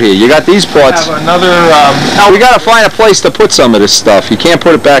have out here? You got these parts. I have another... we got to find a place to put some of this stuff. You can't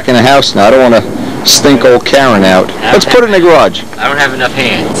put it back in the house now. I don't want to stink old Karen out. Let's put it in the garage. I don't have enough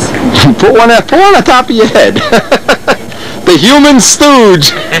hands. Put one on the top of your head. The human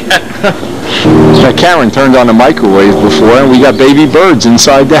stooge. So Karen turned on the microwave before, and we got baby birds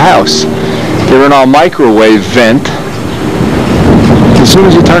inside the house. They're in our microwave vent. As soon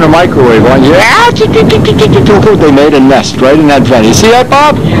as you turn the microwave on, they made a nest right in that vent. You see that,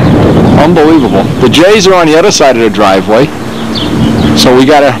 Bob? Unbelievable. The Jays are on the other side of the driveway, so we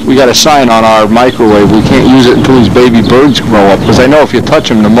got a sign on our microwave. We can't use it until these baby birds grow up, because I know if you touch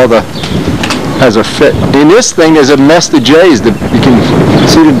them, the mother has a fit. In this thing, there's a nest of Jays. You can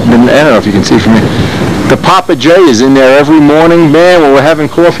see I don't know if you can see from here. The Papa Jay is in there every morning. Man, when we're having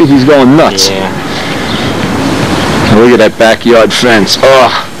coffee, he's going nuts. Yeah. Look at that backyard fence. Oh,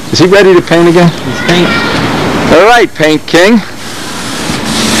 is he ready to paint again? He's painting. All right, Paint King.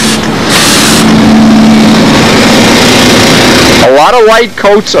 A lot of light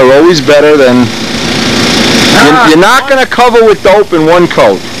coats are always better than... You're not going to cover with dope in one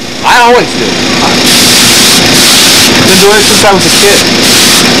coat. I always do. I've been doing it since I was a kid.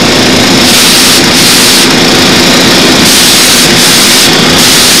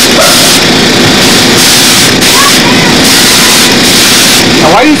 Now,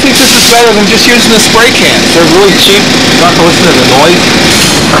 why do you think this is better than just using the spray cans? They're really cheap. You don't have to listen to the noise.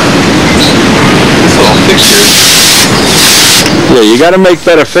 This little fixture. Yeah, you got to make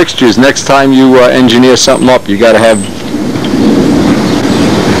better fixtures. Next time you engineer something up, you got to have...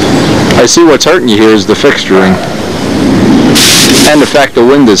 I see what's hurting you here is the fixturing. And the fact the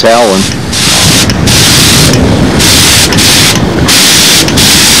wind is howling.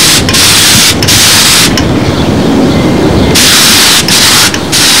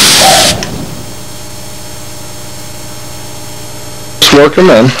 Just work them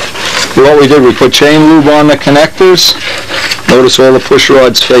in. What we did, we put chain lube on the connectors. Notice all the push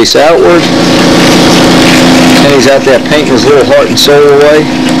rods face outward. And he's out there painting his little heart and soul away.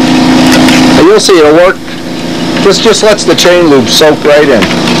 And you'll see it'll work. This just lets the chain lube soak right in.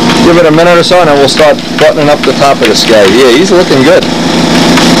 Give it a minute or so and then we'll start buttoning up the top of this guy. Yeah, he's looking good.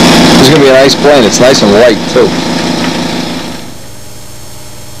 This is going to be a nice plane. It's nice and light too.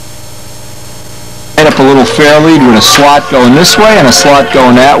 Line up a little fair lead with a slot going this way and a slot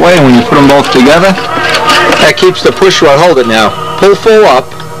going that way, and when you put them both together, that keeps the push rod. Hold it now. Pull full up.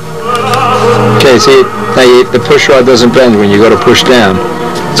 Okay, see, now the push rod doesn't bend when you go to push down.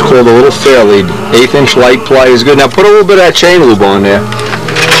 It's called a little fair lead. 1/8" light ply is good. Now put a little bit of that chain lube on there.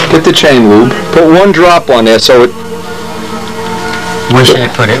 Get the chain lube. Put one drop on there so it... Where should I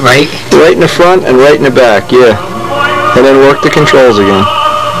put it, right? Right in the front and right in the back, yeah. And then work the controls again.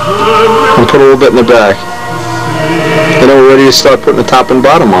 And put a little bit in the back. And then we're ready to start putting the top and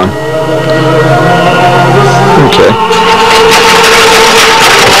bottom on. Okay.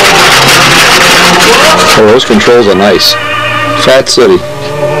 Oh, those controls are nice. Fat City.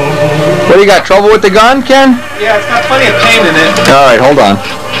 What do you got? Trouble with the gun, Ken? Yeah, it's got plenty of paint in it. Alright, hold on.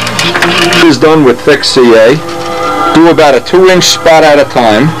 This is done with thick CA. Do about a 2-inch spot at a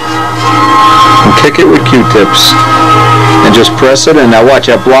time. And kick it with Q-tips. And just press it in. Now watch,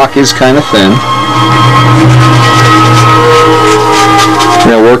 that block is kind of thin.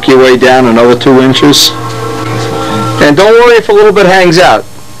 Now work your way down another 2 inches. And don't worry if a little bit hangs out.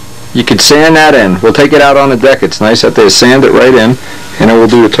 You can sand that in. We'll take it out on the deck. It's nice out there. Sand it right in. And then we'll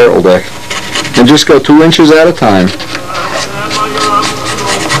do the turtle deck. And just go 2 inches at a time.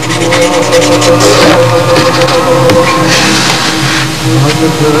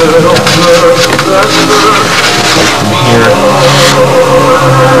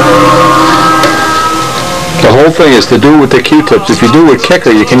 The whole thing is to do with the Q-tips. If you do with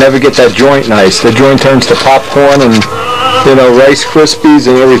kicker, you can never get that joint nice. The joint turns to popcorn and, you know, Rice Krispies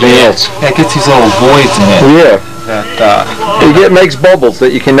and everything else. Yeah, it gets these little voids in it. Yeah. That, makes bubbles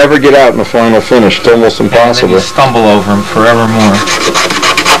that you can never get out in the final finish. It's almost impossible. And then you stumble over them forevermore.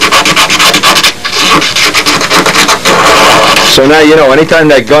 So now you know, anytime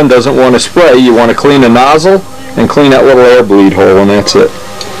that gun doesn't want to spray, you want to clean the nozzle and clean that little air bleed hole, and that's it.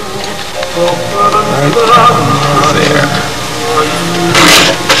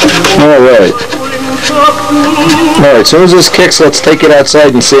 Alright. Alright, as soon as this kicks, let's take it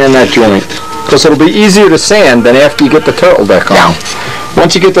outside and sand that joint. Because it'll be easier to sand than after you get the turtle deck on.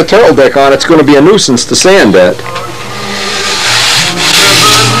 Once you get the turtle deck on, it's going to be a nuisance to sand that.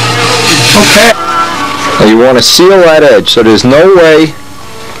 Okay. Now you want to seal that edge, so there's no way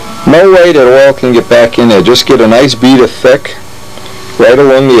that oil can get back in there. Just get a nice bead of thick right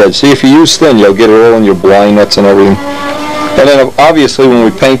along the edge. See, if you use thin, you'll get it all in your blind nuts and everything. And then obviously when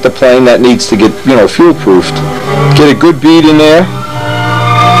we paint the plane, that needs to get, you know, fuel-proofed. Get a good bead in there.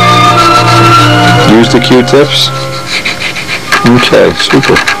 Use the Q-tips. Okay,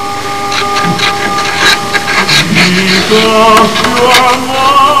 super.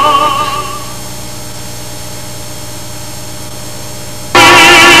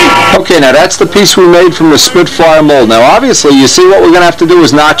 Okay, now that's the piece we made from the Spitfire mold. Now obviously you see what we're going to have to do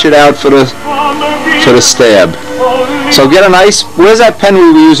is notch it out for the stab. So get a nice, where's that pen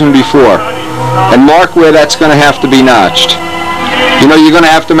we were using before? And mark where that's going to have to be notched. You know, you're going to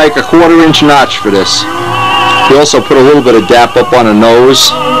have to make a 1/4 inch notch for this. We also put a little bit of dap up on the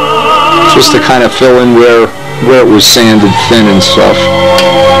nose, just to kind of fill in where it was sanded thin and stuff.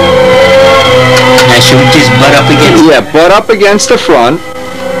 Now should we just butt up against? Yeah, butt up against the front.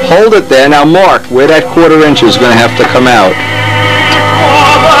 Hold it there. Now mark where that 1/4 inch is going to have to come out.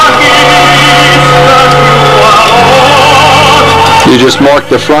 You just mark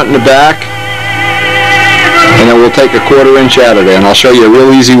the front and the back. And then we'll take a 1/4 inch out of there, and I'll show you a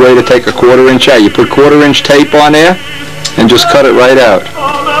real easy way to take a 1/4 inch out. You put 1/4 inch tape on there and just cut it right out.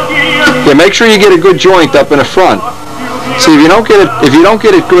 Yeah, make sure you get a good joint up in the front. See, if you don't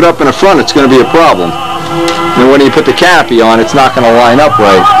get it good up in the front, it's going to be a problem. And when you put the canopy on, it's not going to line up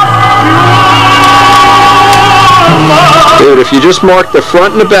right. Dude, if you just mark the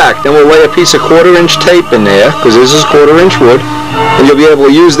front and the back, then we'll lay a piece of 1/4 inch tape in there, because this is 1/4 inch wood, and you'll be able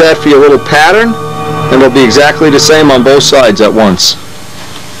to use that for your little pattern, and it'll be exactly the same on both sides at once.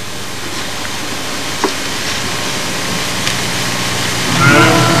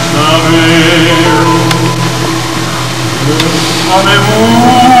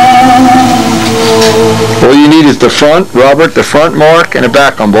 All you need is the front, Robert, the front mark, and the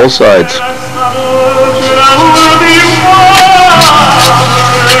back on both sides.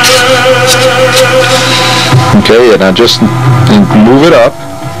 Okay, now just move it up.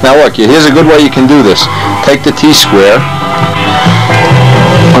 Now look, here's a good way you can do this. Take the T-square.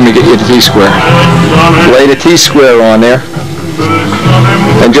 Let me get you the T-square. Lay the T-square on there.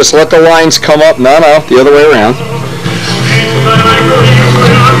 And just let the lines come up. No, the other way around.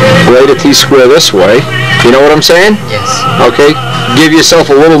 Lay the T-square this way. You know what I'm saying? Yes. Okay. Give yourself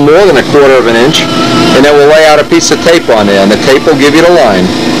a little more than a 1/4 inch, and then we'll lay out a piece of tape on there, and the tape will give you the line.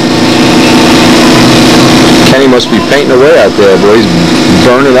 Kenny must be painting away out there, boy. He's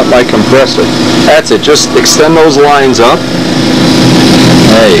burning up my compressor. That's it. Just extend those lines up.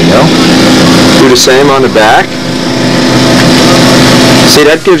 There you go. Do the same on the back. See,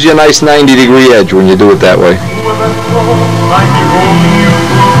 that gives you a nice 90-degree edge when you do it that way.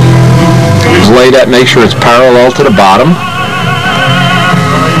 Just lay that, make sure it's parallel to the bottom.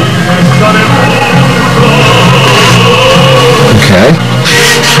 Okay.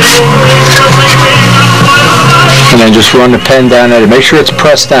 And then just run the pen down at it. Make sure it's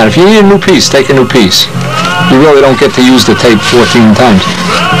pressed down. If you need a new piece, take a new piece. You really don't get to use the tape 14 times.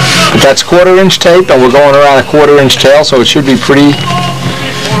 But that's 1/4 inch tape, and we're going around a 1/4 inch tail, so it should be pretty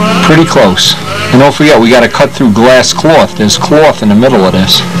close. And don't forget, we got to cut through glass cloth. There's cloth in the middle of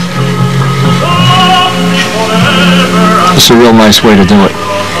this. It's a real nice way to do it.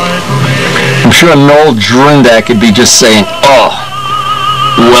 I'm sure Noel Drindak could be just saying, "Oh,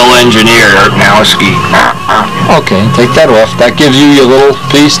 well engineered, Artnowski." Okay, take that off. That gives you your little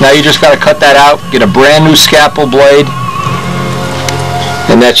piece. Now you just got to cut that out, get a brand new scalpel blade,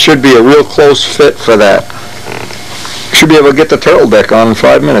 and that should be a real close fit for that. Should be able to get the turtle deck on in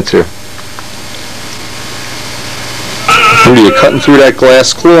 5 minutes here. You're cutting through that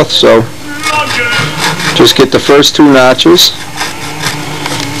glass cloth, so just get the first 2 notches,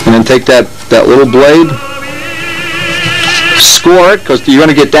 and then take that little blade, score it, because you're going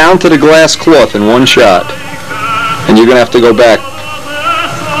to get down to the glass cloth in one shot, and you're going to have to go back.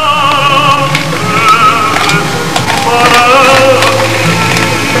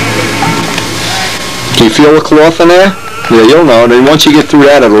 Do you feel the cloth in there? Yeah, you'll know. And then once you get through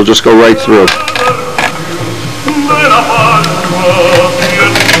that, it'll just go right through.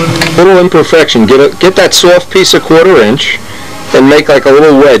 Little imperfection. Get that soft piece of 1/4 inch, and make like a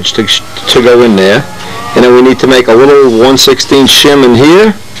little wedge to go in there. And then we need to make a little 1/16 shim in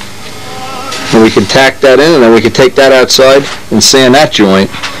here, and we can tack that in, and then we can take that outside and sand that joint.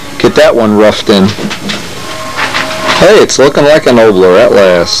 Get that one roughed in. Hey, it's looking like a Nobler at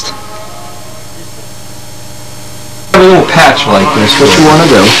last. A little patch like this, what you want to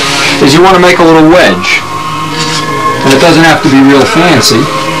do is you want to make a little wedge, and it doesn't have to be real fancy.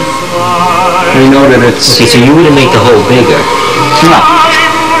 You know that it's... Okay, so you wouldn't make the hole bigger. No.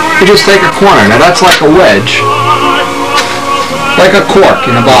 You just take a corner. Now that's like a wedge. Like a cork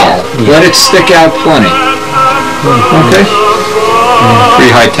in a bottle. Yeah. Let it stick out plenty. Okay?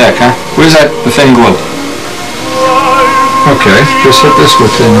 Pretty high tech, huh? Where's the thin glue? Okay, just hit this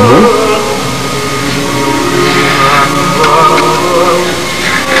with thin glue.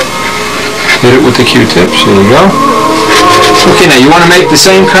 Hit it with the Q-tips. There you go. Okay, now you want to make the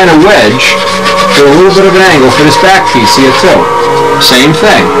same kind of wedge with a little bit of an angle for this back piece here too. Same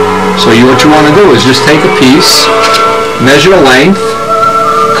thing. So what you want to do is just take a piece, measure the length,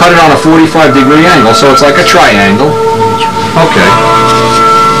 cut it on a 45-degree angle, so it's like a triangle. Okay.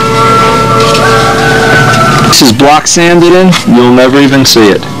 This is block sanded in. You'll never even see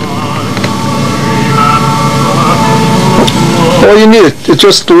it. All you need is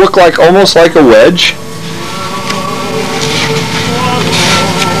just to look like almost like a wedge.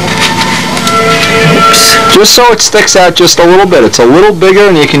 Just so it sticks out just a little bit. It's a little bigger,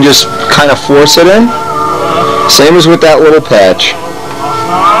 and you can just kind of force it in. Same as with that little patch.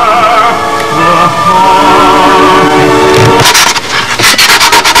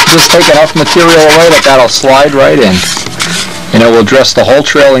 just take enough material away that that'll slide right in. And it will dress the whole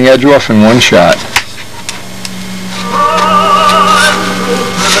trailing edge off in one shot.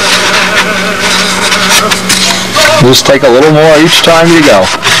 Just take a little more each time you go.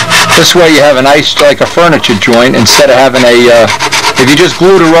 This way you have a nice, like a furniture joint, instead of having a, if you just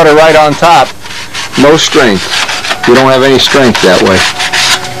glue the rudder right on top, no strength. You don't have any strength that way.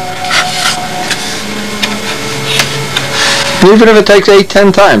 Even if it takes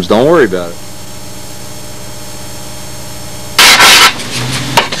 8-10 times, don't worry about it.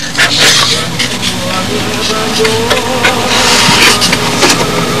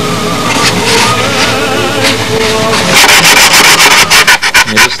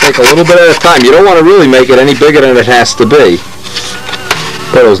 You just take a little bit at a time. You don't want to really make it any bigger than it has to be.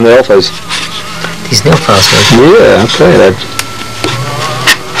 Look at those nail files. These nail files, man. Yeah, okay. That.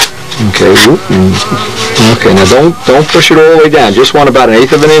 Okay. Okay. Now don't push it all the way down. Just want about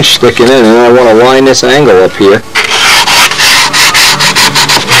 1/8 of an inch sticking in, and then I want to line this angle up here.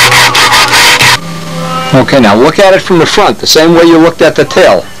 Okay. Now look at it from the front, the same way you looked at the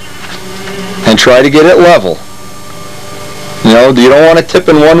tail, and try to get it level. You know, you don't want to tip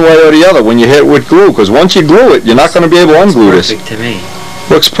in one way or the other when you hit it with glue, because once you glue it, you're not going to be able to unglue this. Perfect to me.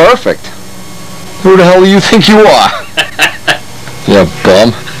 Looks perfect. Who the hell do you think you are? You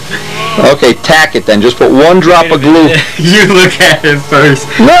bum. Okay, tack it then. Just put one drop of glue. You look at it first.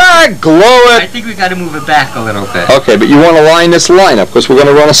 Nah, glue it. I think we got to move it back a little bit. Okay, but you want to line this line up, because we're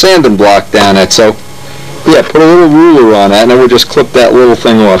going to run a sanding block down it. So, yeah, put a little ruler on that, and then we'll just clip that little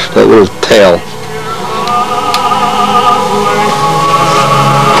thing off, that little tail.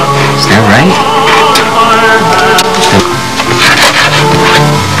 Is that right?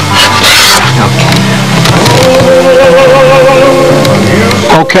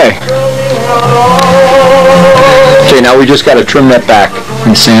 Okay. Okay, now we just got to trim that back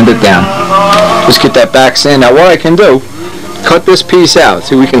and sand it down. Just get that back sand. Now what I can do, cut this piece out.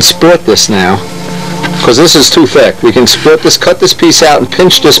 See, we can split this now, because this is too thick. We can split this, cut this piece out, and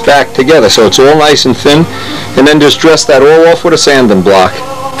pinch this back together so it's all nice and thin, and then just dress that all off with a sanding block.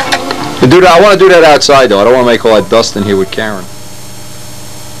 I want to do that outside though. I don't want to make all that dust in here with Karen.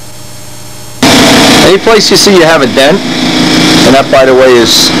 Any place you see you have a dent, and that, by the way,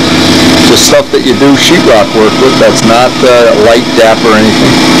 is just stuff that you do sheetrock work with. That's not light dap or anything.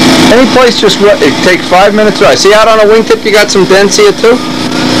 Any place, just take 5 minutes. Right. See out on a wingtip, you got some dents here too.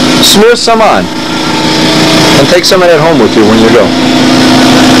 Smear some on, and take some of that home with you when you go.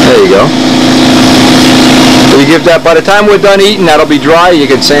 There you go. You give that. By the time we're done eating, that'll be dry. You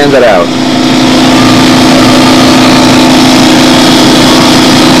can sand it out.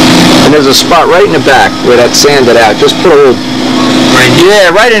 And there's a spot right in the back where that's sanded out. Just put a little... Right here?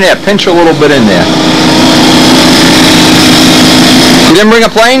 Yeah, right in there. Pinch a little bit in there. You didn't bring a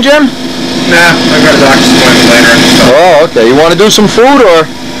plane, Jim? Nah, I got a doctor's appointment later. Oh, okay. You want to do some food, or...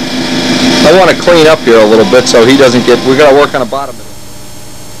 I want to clean up here a little bit so he doesn't get... We're going to work on the bottom of it.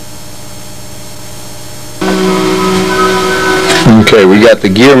 Okay, we got the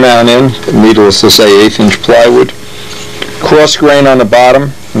gear mount in. Needless to say, 1/8 inch plywood. Cross grain on the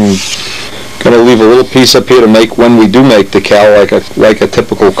bottom. Going to leave a little piece up here to make when we do make the cowl like a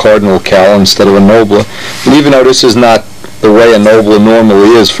typical cardinal cowl instead of a nobler. And even though this is not the way a nobler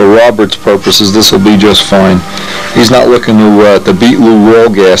normally is, for Robert's purposes, this will be just fine. He's not looking to beat Lou roll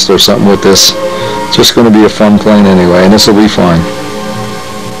gas or something with this. It's just going to be a fun plane anyway, and this will be fine.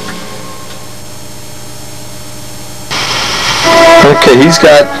 Okay, he's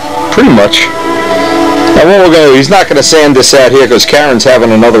got pretty much. Now what we're going to do, he's not going to sand this out here because Karen's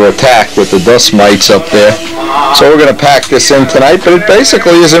having another attack with the dust mites up there. So we're going to pack this in tonight, but it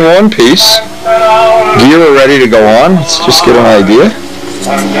basically is in one piece. Gear are ready to go on. Let's just get an idea.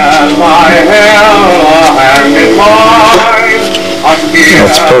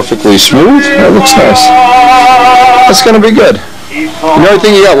 That's perfectly smooth. That looks nice. That's going to be good. The only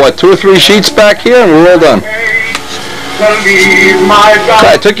thing, you got, what, 2 or 3 sheets back here, and we're all done.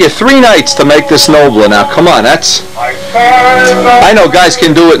 It took you 3 nights to make this nobler. Now, come on, that's... I know guys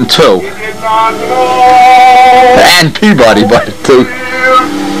can do it in 2. And Peabody, but 2.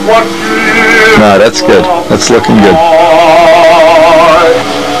 No, that's good. That's looking good.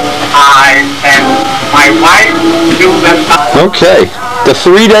 Okay, the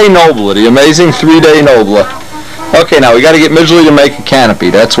 3-day nobler, the amazing 3-day nobler. Okay, now we got to get Midgley to make a canopy.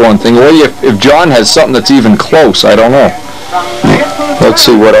 That's one thing. Or if John has something that's even close, I don't know. Let's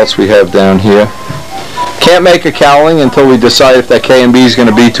see what else we have down here. Can't make a cowling until we decide if that K&B is going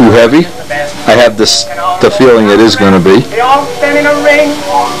to be too heavy. I have the feeling it is going to be.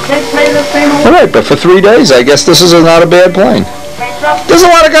 All right, but for 3 days, I guess this is not a bad plane. There's a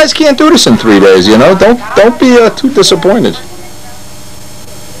lot of guys can't do this in 3 days, you know. Don't be too disappointed.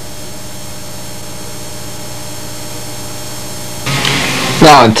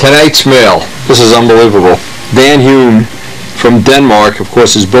 Now, in tonight's mail, this is unbelievable. Dan Hume from Denmark, of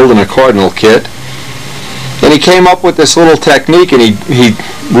course, is building a Cardinal kit. And he came up with this little technique, and he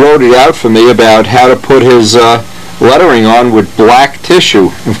wrote it out for me about how to put his lettering on with black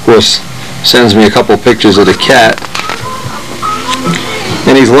tissue. Of course, sends me a couple pictures of the cat.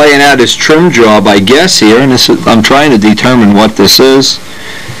 And he's laying out his trim job, I guess, here, and I'm trying to determine what this is.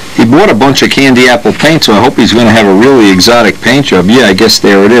 He bought a bunch of candy apple paint, so I hope he's going to have a really exotic paint job. Yeah, I guess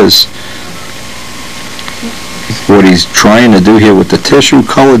there it is. What he's trying to do here with the tissue,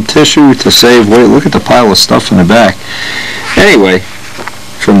 colored tissue to save weight. Look at the pile of stuff in the back. Anyway,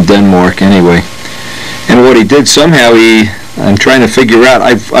 from Denmark, anyway. And what he did somehow, I'm trying to figure out,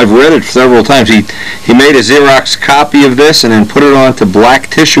 I've read it several times. He made a Xerox copy of this and then put it onto black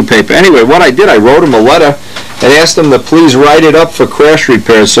tissue paper. Anyway, what I did, I wrote him a letter and asked him to please write it up for crash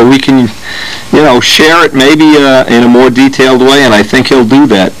repairs so we can, you know, share it maybe in a more detailed way, and I think he'll do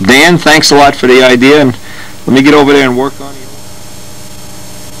that. Dan, thanks a lot for the idea, and let me get over there and work on it.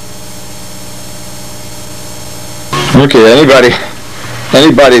 Okay,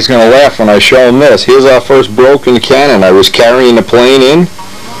 anybody's going to laugh when I show them this. Here's our first broken cannon. I was carrying the plane in,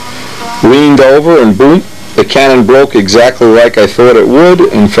 leaned over, and boom, the cannon broke exactly like I thought it would.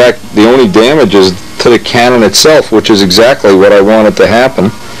 In fact, the only damage is to the cannon itself, which is exactly what I wanted to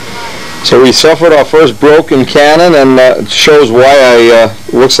happen. So we suffered our first broken cannon, and it shows why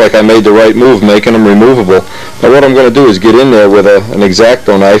looks like I made the right move, making them removable. Now what I'm going to do is get in there with an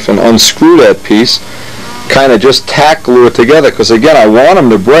X-Acto knife and unscrew that piece, kind of just tack glue it together, because again, I want them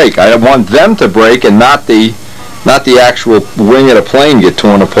to break. I want them to break and not the actual wing of the plane get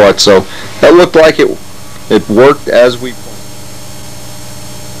torn apart. So that looked like it worked as we planned.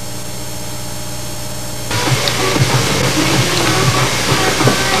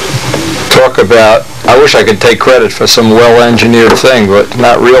 Talk about, I wish I could take credit for some well-engineered thing, but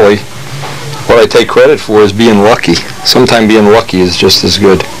not really. What I take credit for is being lucky. Sometimes being lucky is just as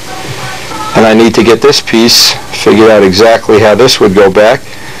good. And I need to get this piece, figure out exactly how this would go back.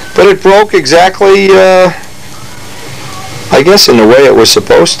 But it broke exactly, I guess, in the way it was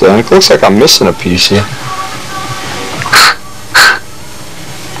supposed to. And it looks like I'm missing a piece here.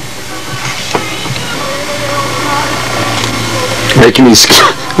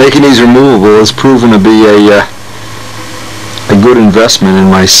 Making these removable has proven to be a good investment in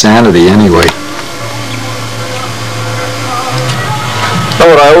my sanity anyway. Now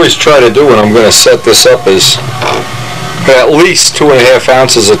what I always try to do when I'm going to set this up is at least 2.5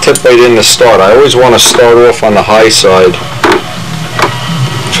 ounces of tip weight in the start. I always want to start off on the high side.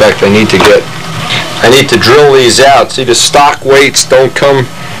 In fact, I need to drill these out. See, the stock weights don't come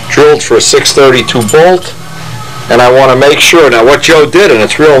drilled for a 632 bolt. And I want to make sure. Now what Joe did, and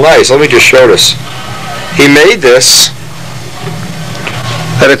it's real nice, let me just show this. He made this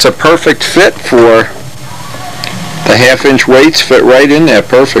that it's a perfect fit for the 1/2 inch weights, fit right in there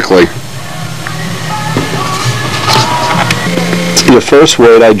perfectly. The first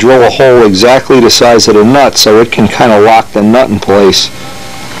weight, I drill a hole exactly the size of the nut so it can kind of lock the nut in place.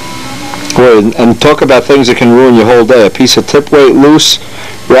 And talk about things that can ruin your whole day. A piece of tip weight loose,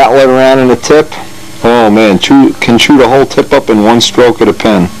 rattle it around in the tip. Oh man, can chew the whole tip up in one stroke of the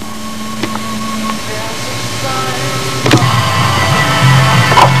pen.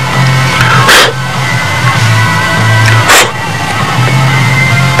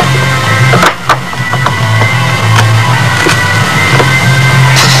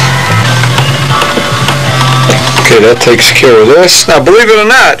 Okay, that takes care of this. Now believe it or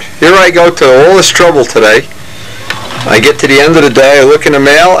not, here I go to all this trouble today. I get to the end of the day, I look in the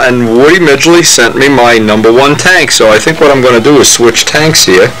mail, and Woody Midgley sent me my #1 tank. So I think what I'm going to do is switch tanks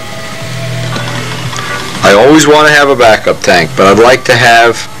here. I always want to have a backup tank, but I'd like to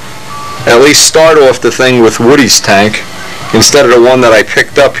have, at least start off the thing with Woody's tank, instead of the one that I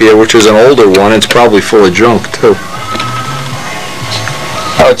picked up here, which is an older one. It's probably full of junk, too.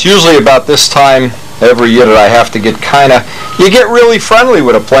 Now, it's usually about this time every year that I have to get you get really friendly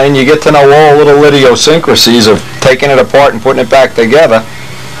with a plane. You get to know all little idiosyncrasies of taking it apart and putting it back together.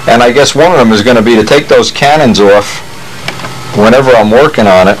 And I guess one of them is going to be to take those cannons off whenever I'm working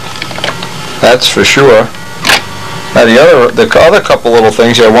on it. That's for sure. Now the other couple little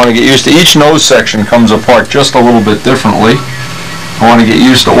things I want to get used to. Each nose section comes apart just a little bit differently. I want to get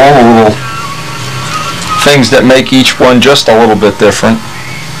used to all the little things that make each one just a little bit different.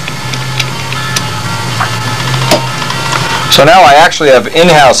 So now I actually have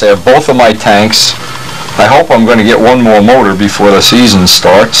in-house, I have both of my tanks. I hope I'm going to get one more motor before the season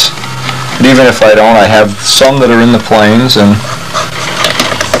starts. But even if I don't, I have some that are in the planes, and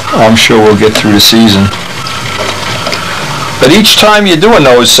I'm sure we'll get through the season. But each time you do a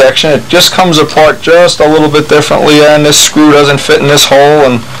nose section, it just comes apart just a little bit differently, and this screw doesn't fit in this hole,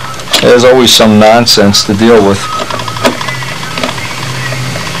 and there's always some nonsense to deal with.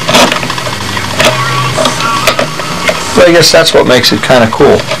 But I guess that's what makes it kind of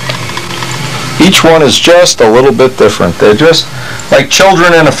cool. Each one is just a little bit different. They're just like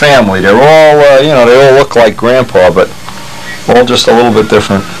children in a family. They're all, you know, they all look like Grandpa, but all just a little bit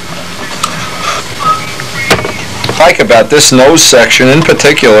different. What I like about this nose section in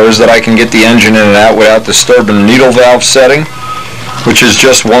particular is that I can get the engine in and out without disturbing the needle valve setting, which is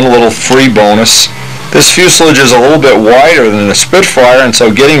just one little free bonus. This fuselage is a little bit wider than the Spitfire, and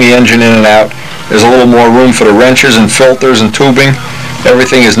so getting the engine in and out, there's a little more room for the wrenches and filters and tubing.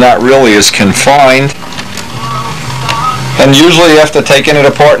 Everything is not really as confined. And usually after taking it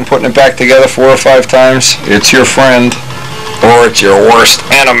apart and putting it back together 4 or 5 times, it's your friend or it's your worst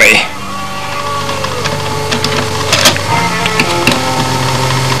enemy.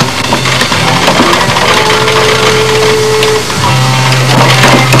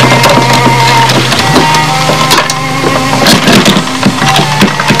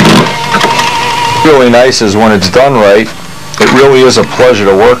 Really nice is when it's done right. It really is a pleasure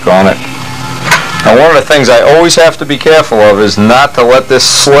to work on it. Now, one of the things I always have to be careful of is not to let this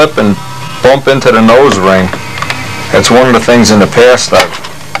slip and bump into the nose ring. That's one of the things in the past I've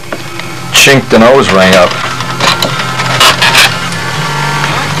chinked the nose ring up.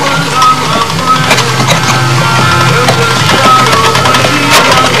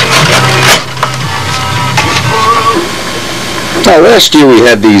 Now, last year we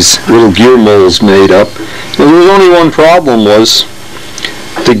had these little gear molds made up. There was only one problem, was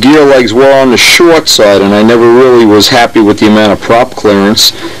the gear legs were on the short side, and I never really was happy with the amount of prop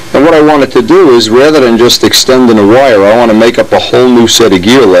clearance. And what I wanted to do is, rather than just extending a wire, I want to make up a whole new set of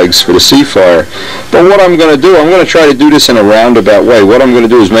gear legs for the Seafire. But what I'm going to do, I'm going to try to do this in a roundabout way. What I'm going to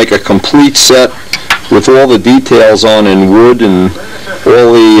do is make a complete set with all the details on in wood and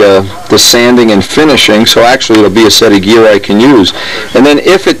all the sanding and finishing, so actually it'll be a set of gear I can use. And then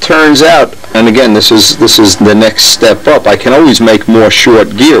if it turns out, and again this is the next step up, I can always make more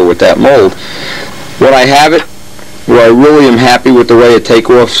short gear with that mold. When I have it where I really am happy with the way it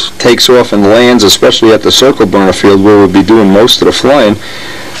takes off and lands, especially at the circle burner field where we'll be doing most of the flying,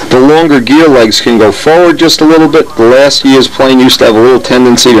 the longer gear legs can go forward just a little bit. The last year's plane used to have a little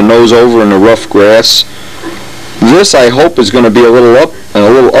tendency to nose over in the rough grass. This, I hope, is going to be a little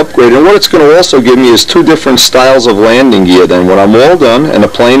upgrade, and what it's going to also give me is 2 different styles of landing gear. Then when I'm all done and the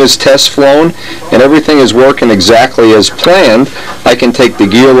plane is test flown and everything is working exactly as planned, I can take the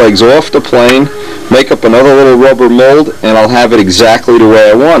gear legs off the plane, make up another little rubber mold, and I'll have it exactly the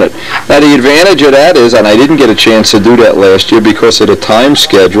way I want it. Now, the advantage of that is, and I didn't get a chance to do that last year because of the time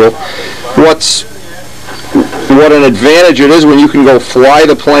schedule, what an advantage it is when you can go fly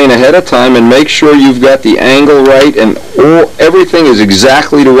the plane ahead of time and make sure you've got the angle right and everything is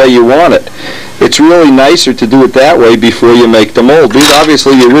exactly the way you want it. It's really nicer to do it that way before you make the mold, because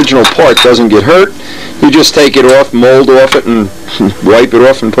obviously the original part doesn't get hurt. You just take it off, mold off it, and wipe it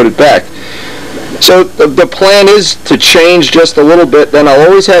off and put it back. So the plan is to change just a little bit. Then I'll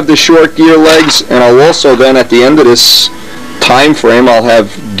always have the short gear legs, and I'll also then at the end of this time frame I'll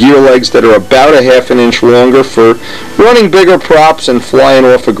have gear legs that are about a ½ an inch longer for running bigger props and flying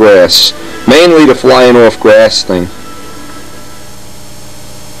off of grass, mainly the flying off grass thing.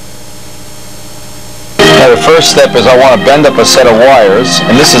 Now, the first step is I want to bend up a set of wires,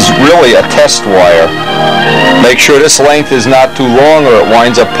 and this is really a test wire. Make sure this length is not too long or it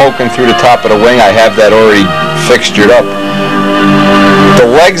winds up poking through the top of the wing. I have that already fixtured up. The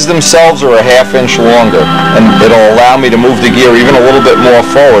legs themselves are a ½ inch longer, and it'll allow me to move the gear even a little bit more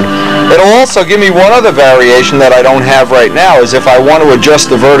forward. It'll also give me one other variation that I don't have right now, is if I want to adjust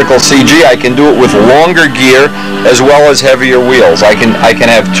the vertical CG, I can do it with longer gear as well as heavier wheels. I can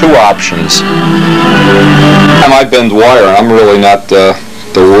have 2 options. And I bend wire, and I'm really not the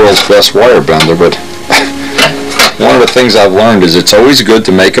world's best wire bender, but one of the things I've learned is it's always good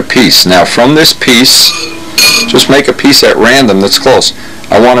to make a piece. Now, from this piece, just make a piece at random that's close.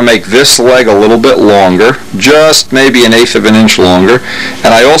 I want to make this leg a little bit longer, just maybe an 1/8 of an inch longer,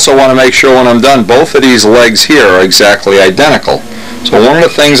 and I also want to make sure when I'm done both of these legs here are exactly identical. So one of the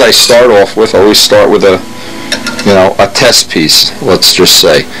things I start off with, I always start with a test piece, let's just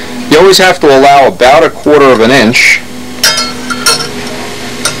say. You always have to allow about 1/4 of an inch.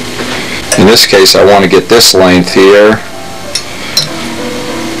 In this case I want to get this length here.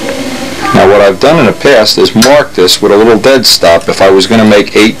 Now what I've done in the past is mark this with a little dead stop. If I was going to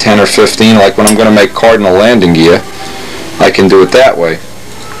make 8, 10, or 15, like when I'm going to make cardinal landing gear, I can do it that way.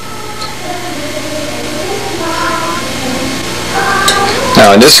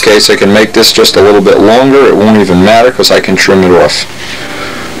 Now in this case I can make this just a little bit longer. It won't even matter because I can trim it off.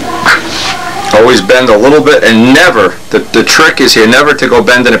 Always bend a little bit, and never, the trick is here, never to go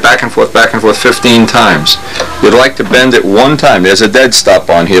bending it back and forth 15 times. You'd like to bend it one time. There's a dead stop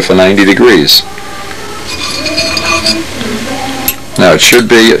on here for 90 degrees. Now it should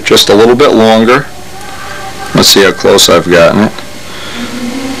be just a little bit longer. Let's see how close I've gotten it.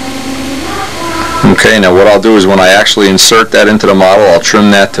 Okay, now what I'll do is when I actually insert that into the model, I'll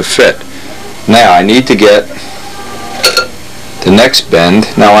trim that to fit. Now I need to get the next bend.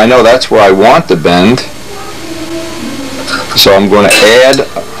 Now I know that's where I want the bend, so I'm going to add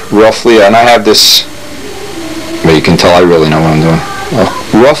roughly, and I have this, well, you can tell I really know what I'm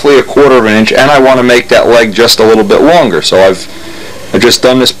doing, roughly 1/4 inch, and I want to make that leg just a little bit longer, so I've just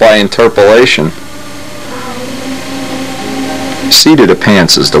done this by interpolation. Seat of the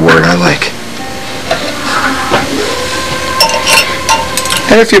pants is the word I like.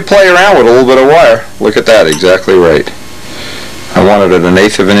 And if you play around with a little bit of wire, look at that, exactly right. I wanted it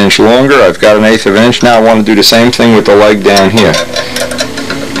 1/8 of an inch longer. I've got 1/8 of an inch. Now I want to do the same thing with the leg down here.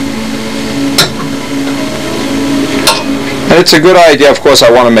 And it's a good idea, of course,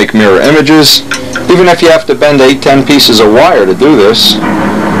 I want to make mirror images. Even if you have to bend 8, 10 pieces of wire to do this,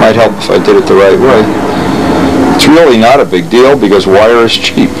 might help if I did it the right way. It's really not a big deal because wire is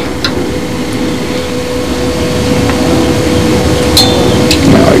cheap.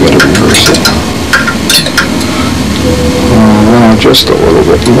 Now I got to reverse it. Just a little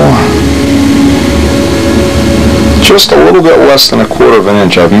bit more. Just a little bit less than 1/4 of an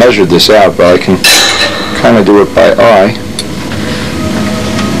inch. I've measured this out, but I can kind of do it by eye.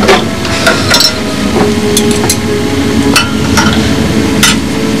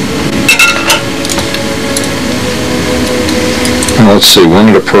 And let's see, one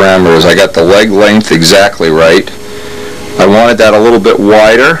of the parameters, I got the leg length exactly right. I wanted that a little bit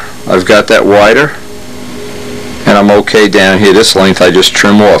wider. I've got that wider. And I'm okay down here. This length I just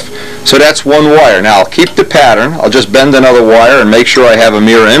trim off. So that's one wire. Now I'll keep the pattern. I'll just bend another wire and make sure I have a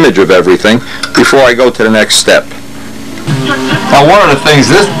mirror image of everything before I go to the next step. Now one of the things,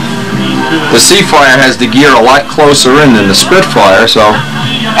 the Seafire has the gear a lot closer in than the Spitfire, so,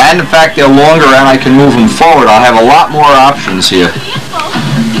 and in fact they're longer and I can move them forward. I'll have a lot more options here.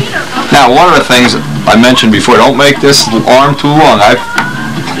 Now one of the things I mentioned before, don't make this arm too long. I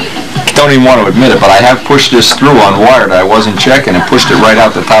don't even want to admit it, but I have pushed this through on wire that I wasn't checking and pushed it right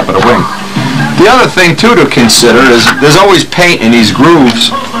out the top of the wing. The other thing too to consider is there's always paint in these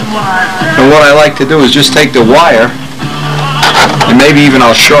grooves, and what I like to do is just take the wire and maybe even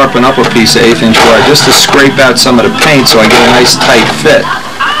I'll sharpen up a piece of 1/8 inch wire just to scrape out some of the paint so I get a nice tight fit.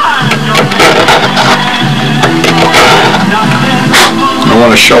 I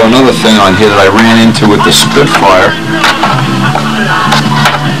want to show another thing on here that I ran into with the Spitfire.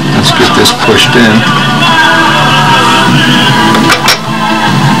 Let's get this pushed in.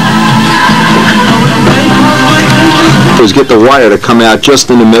 Is get the wire to come out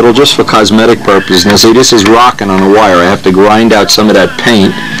just in the middle, just for cosmetic purposes. Now see, this is rocking on the wire. I have to grind out some of that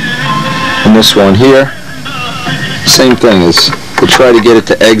paint. And this one here, same thing, is to try to get it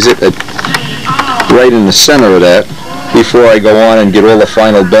to exit at right in the center of that before I go on and get all the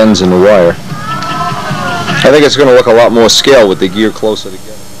final bends in the wire. I think it's going to look a lot more scale with the gear closer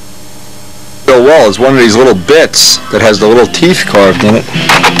together. The wall is one of these little bits that has the little teeth carved in it.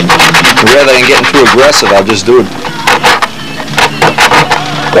 Rather than getting too aggressive, I'll just do it.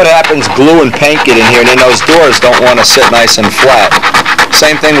 What happens, glue and paint get in here, and then those doors don't want to sit nice and flat.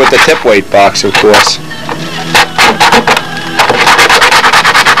 Same thing with the tip weight box, of course.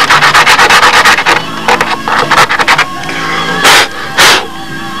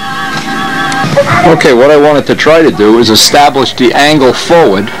 Okay, what I wanted to try to do is establish the angle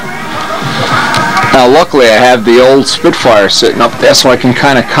forward. Now luckily I have the old Spitfire sitting up there so I can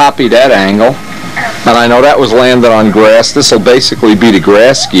kind of copy that angle. And I know that was landed on grass. This will basically be the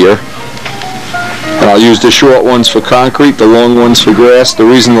grass gear. And I'll use the short ones for concrete, the long ones for grass. The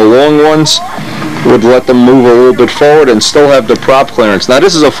reason the long ones would let them move a little bit forward and still have the prop clearance. Now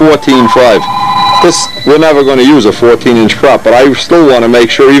this is a 14.5. We're never going to use a 14-inch prop, but I still want to make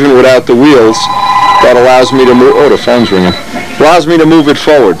sure, even without the wheels, that allows me to move. Oh, the phone's ringing. Allows me to move it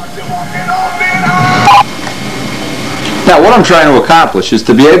forward. Now what I'm trying to accomplish is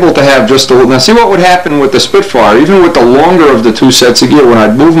to be able to have just a little, now see what would happen with the Spitfire, even with the longer of the two sets of gear, when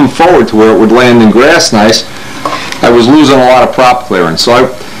I'd move them forward to where it would land in grass nice, I was losing a lot of prop clearance.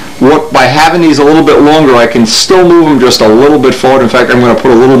 So by having these a little bit longer, I can still move them just a little bit forward. In fact, I'm going to put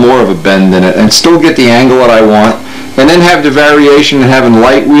a little more of a bend in it and still get the angle that I want. And then have the variation in having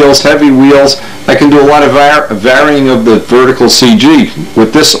light wheels, heavy wheels. I can do a lot of varying of the vertical CG.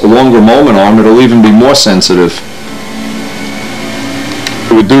 With this longer moment arm, it'll even be more sensitive.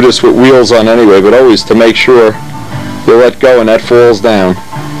 We would do this with wheels on anyway, but always to make sure you let go and that falls down.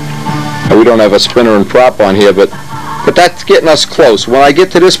 Now, we don't have a spinner and prop on here, but that's getting us close. When I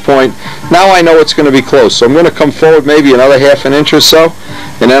get to this point, now I know it's going to be close. So I'm going to come forward maybe another half an inch or so,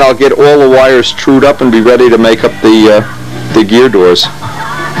 and then I'll get all the wires trued up and be ready to make up the gear doors.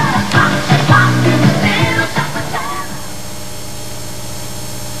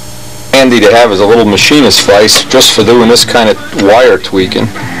 Handy to have is a little machinist vise just for doing this kind of wire tweaking,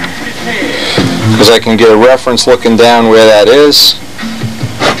 because I can get a reference looking down where that is.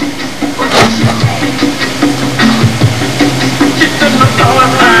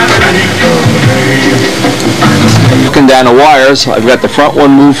 Looking down the wires, I've got the front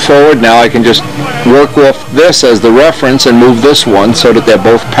one moved forward. Now I can just work off this as the reference and move this one so that they're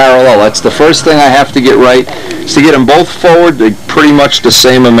both parallel. That's the first thing I have to get right, is to get them both forward. They're pretty much the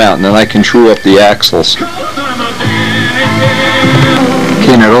same amount, and then I can true up the axles.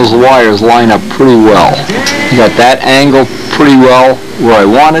 Okay, now those wires line up pretty well. You got that angle pretty well where I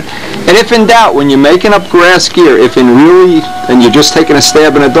want it. And if in doubt, when you're making up grass gear, and you're just taking a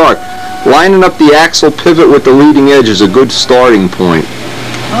stab in the dark, lining up the axle pivot with the leading edge is a good starting point.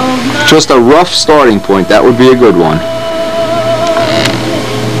 Just a rough starting point, that would be a good one.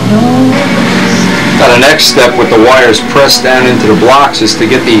 Now the next step with the wires pressed down into the blocks is to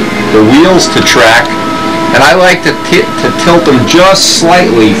get the wheels to track, and I like to tilt them just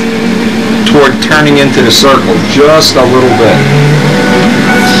slightly toward turning into the circle, just a little bit.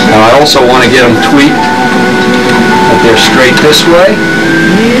 Now I also want to get them tweaked that they're straight this way.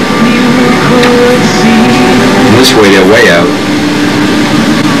 And this way they're way out.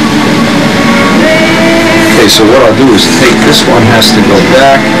 Okay, so what I'll do is take this one, has to go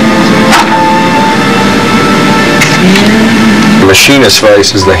back. The machinist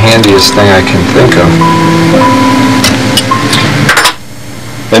vise is the handiest thing I can think of.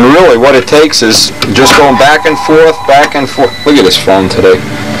 And really what it takes is just going back and forth, back and forth. Look at this phone today.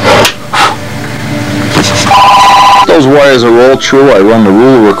 Those wires are all true. I run the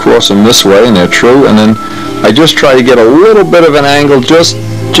ruler across them this way and they're true, and then I just try to get a little bit of an angle, just,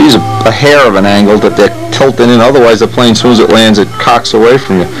 geez, a hair of an angle that they're tilting in. Otherwise the plane, as soon as it lands, it cocks away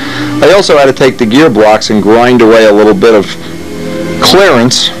from you. I also had to take the gear blocks and grind away a little bit of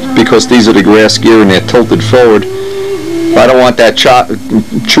clearance, because these are the grass gear and they're tilted forward. I don't want that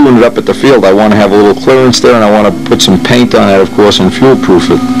chewing it up at the field. I want to have a little clearance there, and I want to put some paint on it, of course, and fuel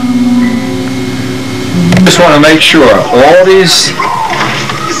proof it. Just want to make sure all these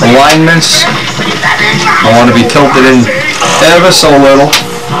alignments, I want to be tilted in ever so little.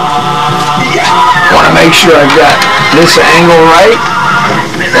 I want to make sure I've got this angle right.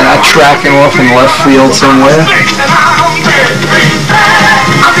 They're not tracking off in left field somewhere.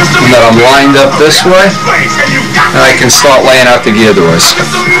 And that I'm lined up this way, and I can start laying out the gear doors.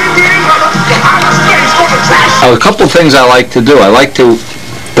 Now, a couple of things I like to do. I like to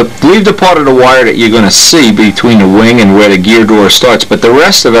leave the part of the wire that you're going to see between the wing and where the gear door starts, but the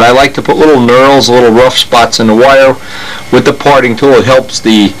rest of it I like to put little knurls, little rough spots in the wire with the parting tool. It helps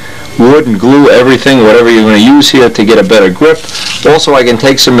the wood and glue everything, whatever you're going to use here, to get a better grip. Also, I can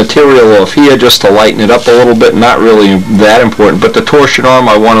take some material off here just to lighten it up a little bit. Not really that important, but the torsion arm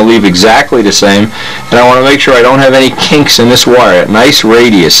I want to leave exactly the same, and I want to make sure I don't have any kinks in this wire. Nice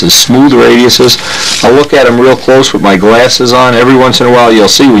radiuses, smooth radiuses. I'll look at them real close with my glasses on. Every once in a while you'll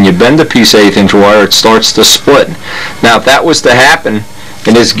see when you bend a piece of 1/8" wire, it starts to split. Now if that was to happen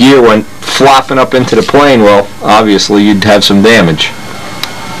and this gear went flopping up into the plane, well, obviously you'd have some damage.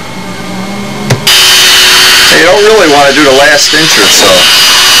 You don't really want to do the last inch or so.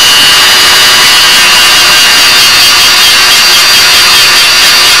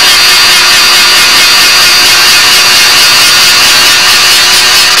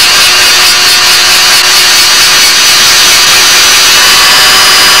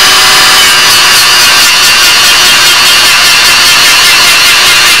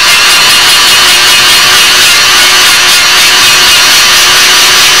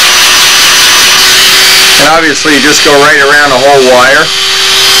 Obviously, you just go right around the whole wire.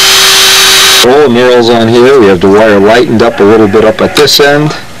 All the knurls on here. We have the wire lightened up a little bit up at this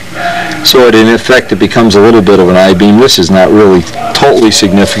end, so in effect it becomes a little bit of an I-beam. This is not really totally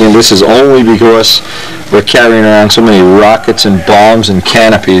significant. This is only because we're carrying around so many rockets and bombs and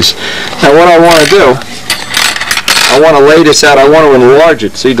canopies. Now what I want to do I want to lay this out. I want to enlarge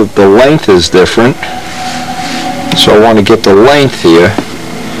it. See, the length is different. So I want to get the length here.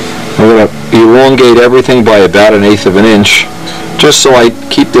 I'm going to elongate everything by about 1/8 of an inch, just so I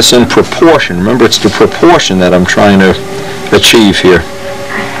keep this in proportion. Remember, it's the proportion that I'm trying to achieve here.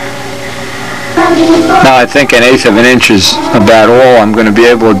 Now I think 1/8 of an inch is about all I'm going to be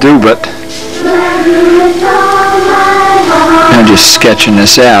able to do, but I'm just sketching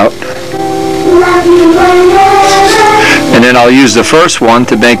this out. And then I'll use the first one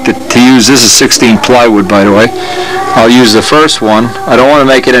to use, this is 16 plywood, by the way. I'll use the first one. I don't want to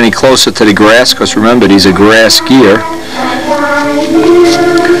make it any closer to the grass, because remember, these are grass gear.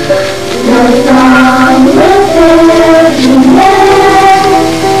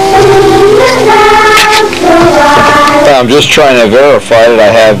 I'm just trying to verify that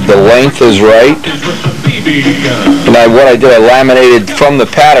I have the length is right. And what I did, I laminated from the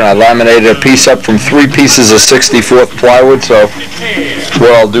pattern. I laminated a piece up from 3 pieces of 64th plywood. So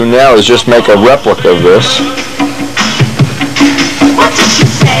what I'll do now is just make a replica of this.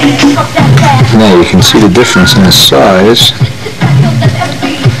 Now you can see the difference in the size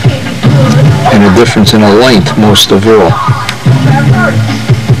and the difference in the length most of all.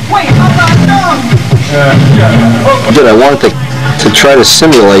 I wanted to try to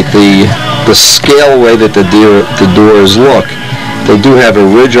simulate the scale way that the doors look. They do have a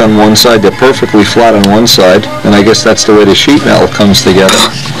ridge on one side. They're perfectly flat on one side, and I guess that's the way the sheet metal comes together.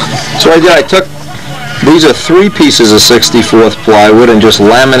 So I took, these are 3 pieces of 64th plywood and just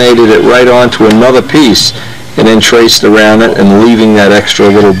laminated it right onto another piece and then traced around it and leaving that extra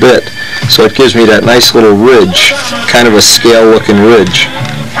little bit. So it gives me that nice little ridge, kind of a scale looking ridge.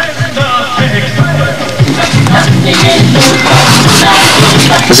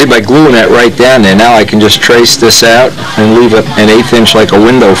 See, by gluing that right down there, now I can just trace this out and leave it an 1/8 inch like a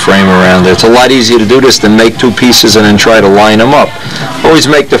window frame around it. It's a lot easier to do this than make 2 pieces and then try to line them up. Always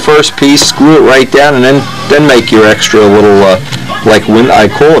make the first piece, glue it right down, and then make your extra little, I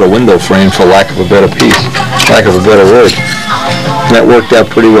call it a window frame for lack of a better word. And that worked out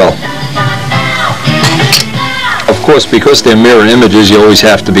pretty well. Of course, because they're mirror images, you always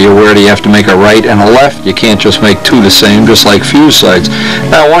have to be aware that you have to make a right and a left. You can't just make 2 the same, just like fuse sides.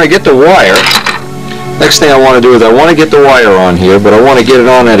 Now I want to get the wire. Next thing I want to do is I want to get the wire on here, but I want to get it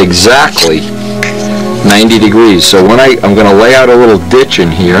on at exactly 90 degrees. So when I'm going to lay out a little ditch in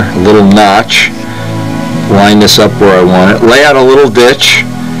here, a little notch, line this up where I want it, lay out a little ditch,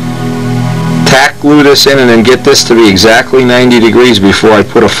 tack glue this in, and then get this to be exactly 90 degrees before I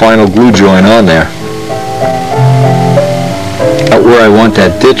put a final glue joint on there. Where I want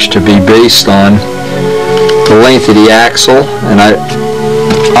that ditch to be based on the length of the axle, and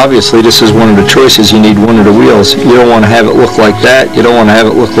obviously this is one of the choices. You need one of the wheels. You don't want to have it look like that. You don't want to have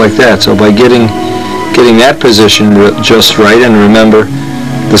it look like that. So by getting that position just right, and remember,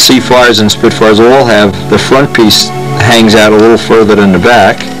 the Seafires and Spitfires all have the front piece hangs out a little further than the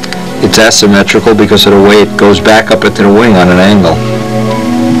back. It's asymmetrical because of the way it goes back up into the wing on an angle.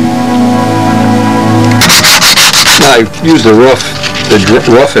 I use the rough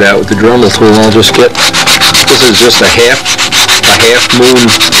it out with the Dremel tool, and I'll just get, this is just a half moon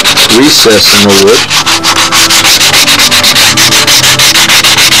recess in the wood.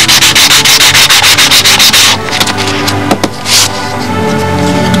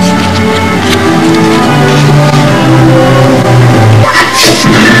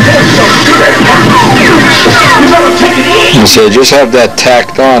 And so just have that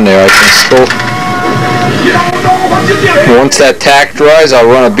tacked on there. I can still, once that tack dries, I'll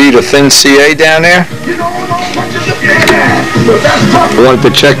run a bead of thin CA down there. I wanted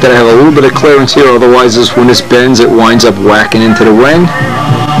to check that I have a little bit of clearance here, otherwise when this bends it winds up whacking into the wing.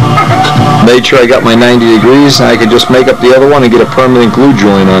 Made sure I got my 90 degrees, and I could just make up the other one and get a permanent glue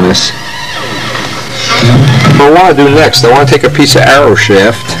joint on this. What I want to do next, I want to take a piece of arrow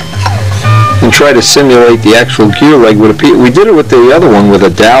shaft and try to simulate the actual gear leg with a piece. We did it with the other one with a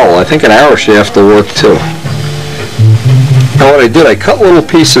dowel. I think an arrow shaft will work too. Now what I did, I cut little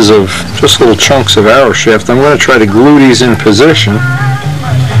pieces of, just little chunks of arrow shaft. I'm going to try to glue these in position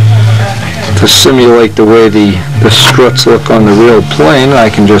to simulate the way the struts look on the real plane.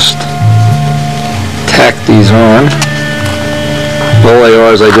 I can just tack these on. All I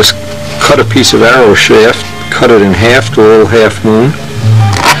are is I just cut a piece of arrow shaft, cut it in half to a little half moon.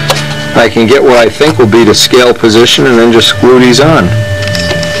 I can get what I think will be the scale position and then just glue these on.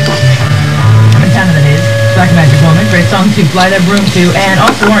 Black Magic Woman, great song to Fly That Broom to, and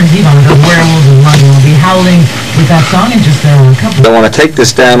also Warren Zevon with the Werewolves and Money will be howling with that song in just a couple. I want to take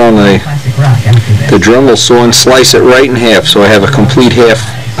this down on the Dremel saw and slice it right in half, so I have a complete half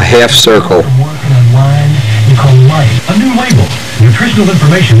circle. life. A new label. Nutritional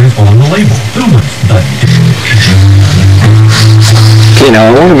information is on the label. Okay, now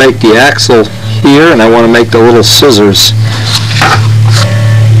I want to make the axle here, and I want to make the little scissors.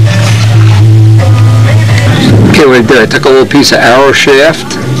 Okay, what I did, I took a little piece of arrow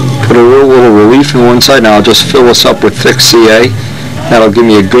shaft, put a little relief in one side. Now I'll just fill this up with thick CA. That'll give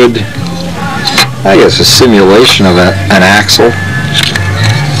me a good, I guess, a simulation of an axle.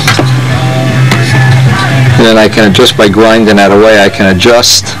 And then I can, just by grinding that away, I can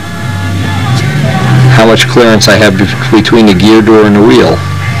adjust how much clearance I have between the gear door and the wheel.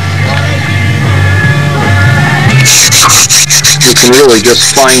 You can really just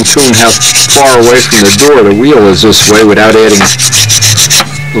fine-tune how far away from the door the wheel is this way without adding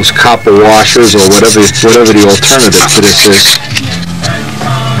those copper washers or whatever the alternative to this is.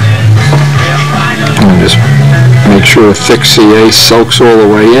 And just make sure the thick CA soaks all the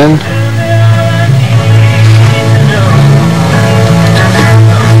way in.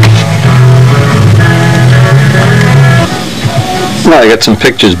 Well, I got some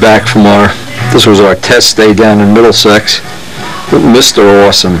pictures back from this was our test day down in Middlesex. Mr.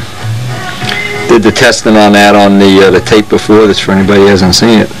 Awesome did the testing on that on the tape before this for anybody who hasn't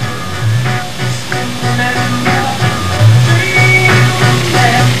seen it.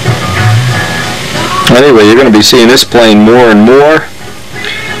 Anyway, you're going to be seeing this plane more and more.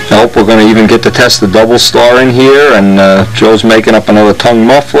 I hope we're going to even get to test the double star in here, and Joe's making up another tongue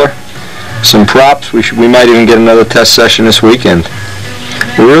muffler, some props. We might even get another test session this weekend.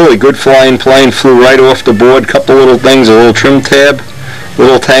 A really good flying plane, flew right off the board, couple little things, a little trim tab,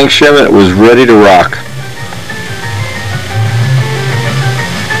 little tank shim, and it was ready to rock.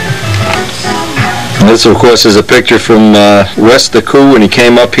 And this, of course, is a picture from Wes the Coup when he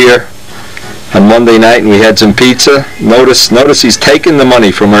came up here on Monday night and we had some pizza. Notice he's taking the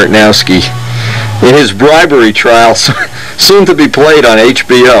money from Ertnowski in his bribery trial, soon to be played on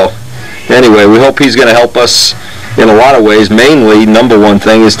HBO. Anyway, we hope he's going to help us in a lot of ways. Mainly, number one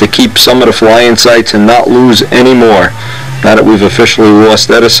thing is to keep some of the flying sites and not lose any more. Now that we've officially lost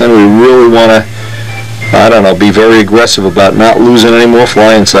Edison, we really want to, I don't know, be very aggressive about not losing any more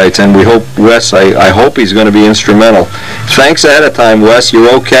flying sites. And we hope, Wes, I hope he's going to be instrumental. Thanks ahead of time, Wes.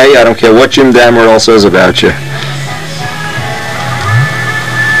 You're okay. I don't care what Jim Damerell says about you.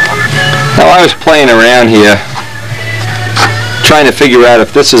 Now, I was playing around here trying to figure out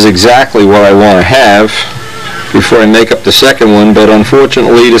if this is exactly what I want to have before I make up the second one, but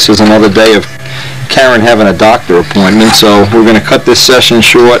unfortunately this is another day of Karen having a doctor appointment, so we're going to cut this session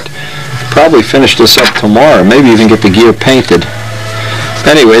short, probably finish this up tomorrow, maybe even get the gear painted.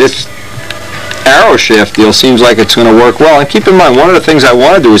 Anyway, this arrow shaft deal seems like it's going to work well, and keep in mind, one of the things I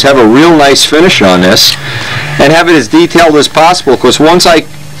want to do is have a real nice finish on this and have it as detailed as possible, because once I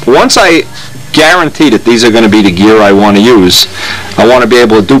guarantee that these are going to be the gear I want to use, I want to be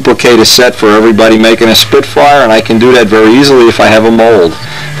able to duplicate a set for everybody making a Spitfire, and I can do that very easily if I have a mold.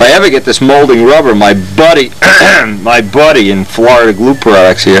 If I ever get this molding rubber, my buddy in Florida Glue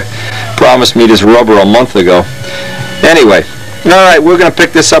Products here promised me this rubber a month ago. Anyway, alright, we're going to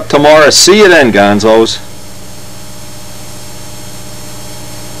pick this up tomorrow. See you then, gonzos.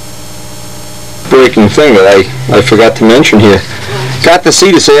 Breaking thing that I forgot to mention here. Got to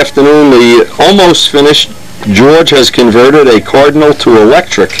see this afternoon the almost finished. George has converted a Cardinal to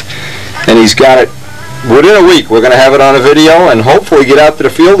electric, and he's got it within a week. We're going to have it on a video and hopefully get out to the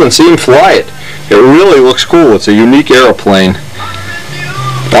field and see him fly it. It really looks cool. It's a unique aeroplane.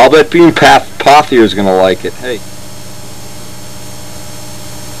 I'll bet Bean Pothier is going to like it. Hey.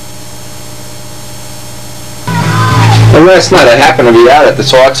 And last night I happened to be out at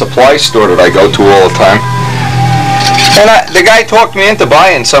this art supply store that I go to all the time. And the guy talked me into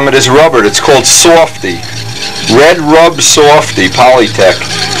buying some of this rubber. It's called Softy. Red Rub Softy Polytech.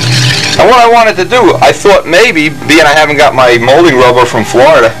 And what I wanted to do, I thought maybe, being I haven't got my molding rubber from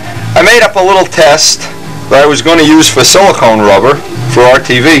Florida, I made up a little test that I was going to use for silicone rubber for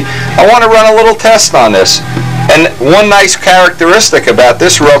RTV. I want to run a little test on this. And one nice characteristic about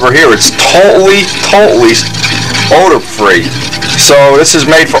this rubber here, it's totally odor-free. So this is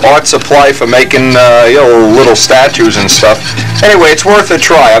made for art supply, for making little statues and stuff. Anyway, it's worth a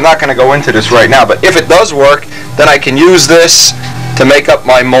try. I'm not going to go into this right now, but if it does work, then I can use this to make up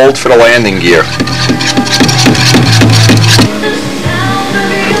my mold for the landing gear.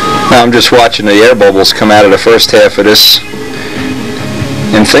 Now I'm just watching the air bubbles come out of the first half of this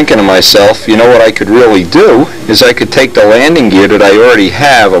and thinking to myself, you know what I could really do is I could take the landing gear that I already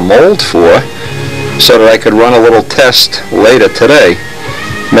have a mold for, so that I could run a little test later today,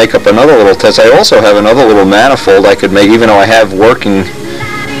 make up another little test. I also have another little manifold I could make, even though I have working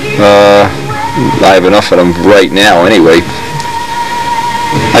I have enough of them right now anyway.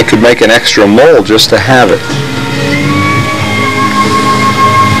 I could make an extra mold just to have it.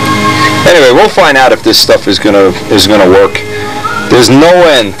 Anyway, we'll find out if this stuff is gonna work. There's no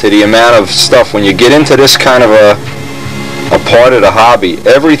end to the amount of stuff when you get into this kind of a part of the hobby.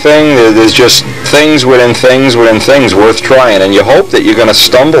 Everything, there's just things within things within things worth trying, and you hope that you're going to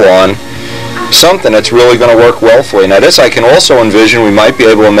stumble on something that's really going to work well for you. Now this I can also envision we might be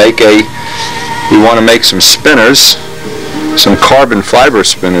able to make we want to make some spinners, some carbon fiber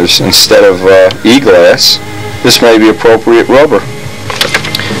spinners instead of e-glass. This may be appropriate rubber.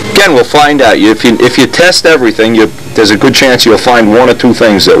 Again, we'll find out. If you test everything, there's a good chance you'll find one or two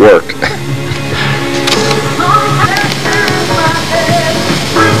things that work.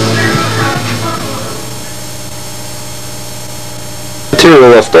 Material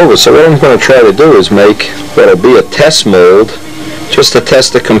left over, so what I'm going to try to do is make what'll be a test mold, just to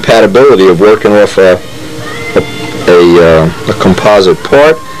test the compatibility of working off a composite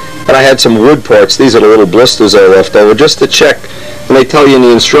part. And I had some wood parts. These are the little blisters I left over, just to check. And they tell you in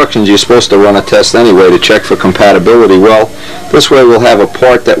the instructions you're supposed to run a test anyway to check for compatibility. Well, this way we'll have a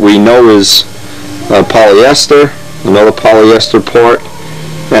part that we know is polyester, another polyester part,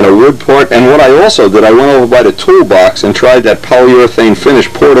 and a wood part. And what I also did, I went over by the toolbox and tried that polyurethane finish,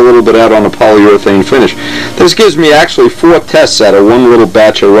 poured a little bit out on the polyurethane finish. This gives me actually 4 tests out of one little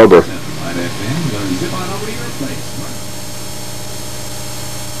batch of rubber.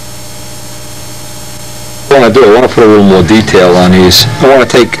 What I want to do, I want to put a little more detail on these. I want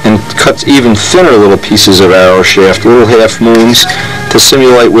to take and cut even thinner little pieces of arrow shaft, little half moons, to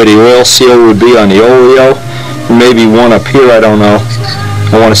simulate where the oil seal would be on the oleo. Maybe one up here, I don't know.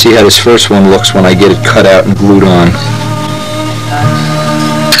 I want to see how this first one looks when I get it cut out and glued on.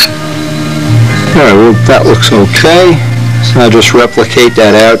 Alright, well that looks okay. So now just replicate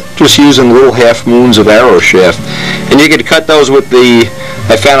that out, just using little half moons of arrow shaft. And you could cut those with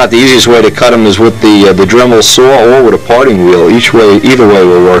I found out the easiest way to cut them is with the Dremel saw or with a parting wheel. Either way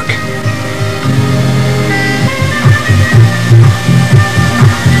will work.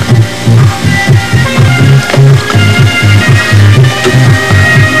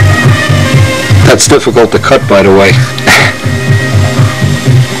 That's difficult to cut, by the way.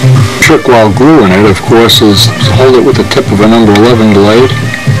 Trick while gluing it, of course, is hold it with the tip of a number 11 blade.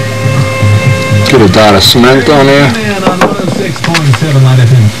 Get a dot of cement on there.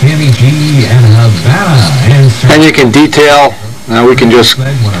 And you can detail. Now we can just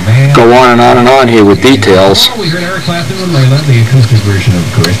go on and on here with details. We heard Eric Clapton with Layla, the acoustic version of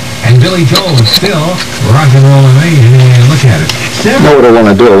Chris, and Billy Joel is still rock and roll amazing. And look at it. You know what I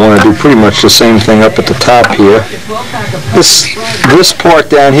want to do? I want to do pretty much the same thing up at the top here. This part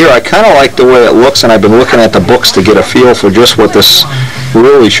down here, I kind of like the way it looks, and I've been looking at the books to get a feel for just what this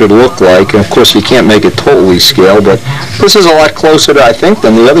really should look like. And of course, you can't make it totally scale, but this is a lot closer to, I think,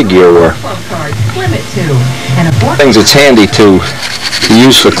 than the other gear were. Things it's handy to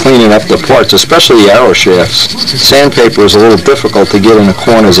use for cleaning up the parts, especially the arrow shafts. Sandpaper is a little difficult to get in the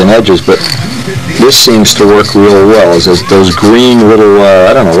corners and edges, but this seems to work real well. As those green little,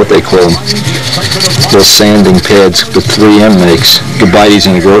 I don't know what they call them, those sanding pads that 3M makes. You can buy these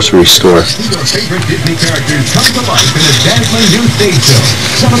in a grocery store. Your favorite Disney characters come to life in a dazzling new stage show,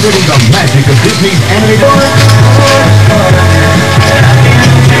 celebrating the magic of Disney's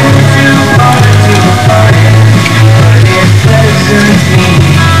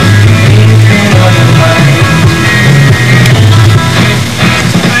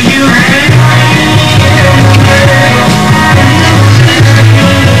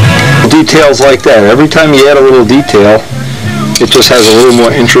Details like that. Every time you add a little detail, it just has a little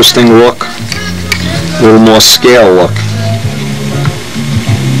more interesting look, a little more scale look.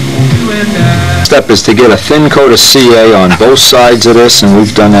 Step is to get a thin coat of CA on both sides of this, and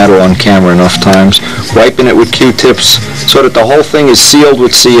we've done that on camera enough times. Wiping it with Q-tips so that the whole thing is sealed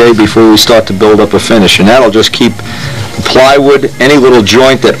with CA before we start to build up a finish, and that'll just keep the plywood, any little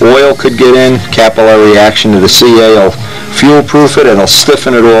joint that oil could get in, capillary action to the CA will fuel-proof it, and it'll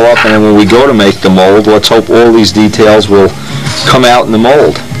stiffen it all up, and then when we go to make the mold, let's hope all these details will come out in the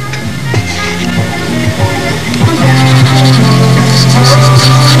mold.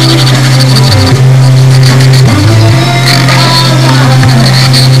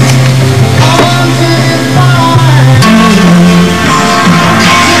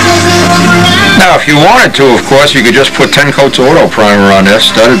 Now, if you wanted to, of course, you could just put 10 coats of auto primer on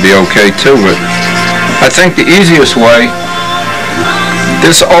this. That'd be okay too, but I think the easiest way,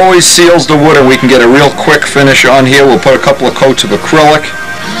 this always seals the wood and we can get a real quick finish on here. We'll put a couple of coats of acrylic,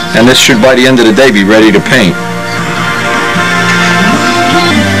 and this should, by the end of the day, be ready to paint.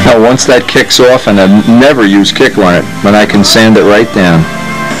 Now once that kicks off, and I never use kick on it, then I can sand it right down.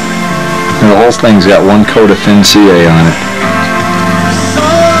 And the whole thing's got one coat of thin CA on it.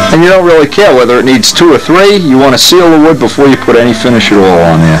 And you don't really care whether it needs 2 or 3. You want to seal the wood before you put any finish at all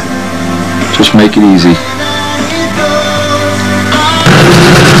on there. Just make it easy.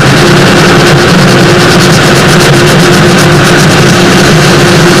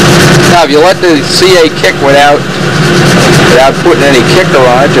 Now, if you let the CA kick without putting any kicker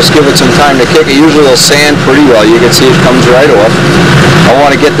on it, just give it some time to kick. It usually will sand pretty well. You can see it comes right off. I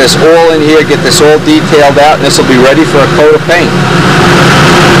want to get this all in here, get this all detailed out, and this will be ready for a coat of paint.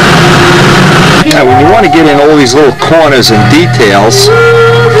 Now, when you want to get in all these little corners and details,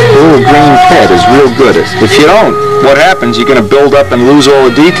 the little green pad is real good. If you don't, what happens, you're going to build up and lose all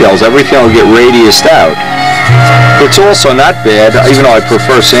the details. Everything will get radiused out. It's also not bad, even though I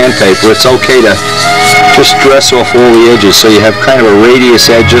prefer sandpaper, it's okay to just dress off all the edges so you have kind of a radius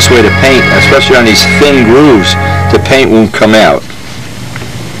edge this way to paint, especially on these thin grooves, the paint won't come out.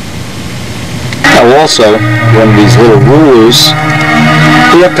 Now also, one of these little rulers,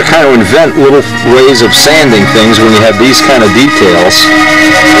 you have to kind of invent little ways of sanding things when you have these kind of details.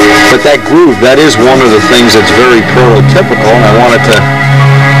 But that groove, that is one of the things that's very prototypical, and I wanted to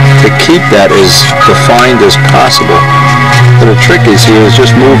keep that as defined as possible. But the trick is here is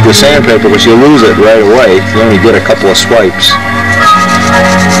just move the sandpaper because you lose it right away. You only get a couple of swipes.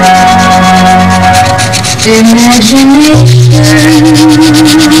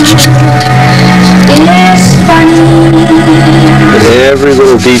 But every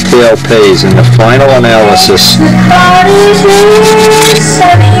little detail pays in the final analysis.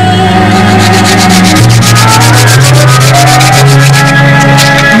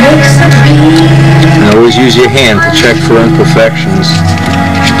 And always use your hand to check for imperfections.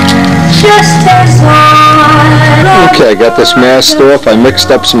 Okay, I got this masked off. I mixed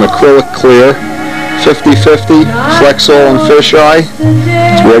up some acrylic clear, 50-50, Flexol and fisheye.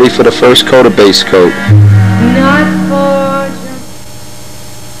 It's ready for the first coat of base coat.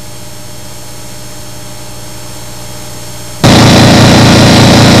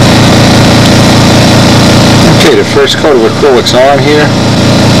 Okay, the first coat of acrylic's on here.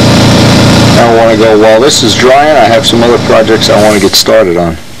 I want to go, while this is drying, I have some other projects I want to get started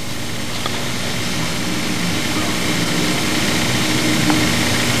on.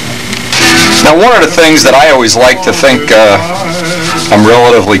 Now, one of the things that I always like to think I'm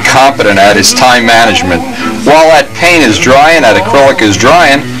relatively competent at is time management. While that paint is drying, that acrylic is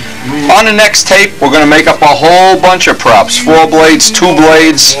drying, on the next tape we're going to make up a whole bunch of props. 4 blades, 2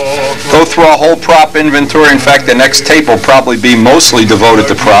 blades, go through a whole prop inventory. In fact, the next tape will probably be mostly devoted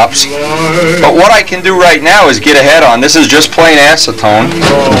to props. But what I can do right now is get ahead on, this is just plain acetone,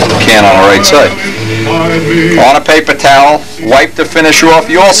 can on the right side. On a paper towel, wipe the finish off.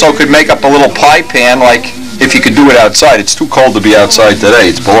 You also could make up a little pie pan, like if you could do it outside. It's too cold to be outside today.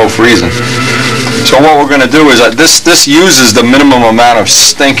 It's below freezing. So what we're going to do is, this uses the minimum amount of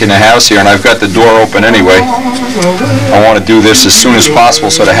stink in the house here, and I've got the door open anyway. I want to do this as soon as possible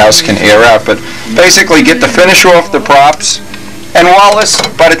so the house can air out. But basically get the finish off the props. And while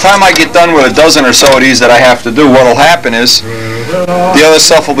by the time I get done with a dozen or so of these that I have to do, what will happen is the other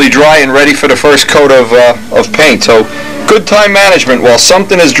stuff will be dry and ready for the first coat of paint. So good time management. While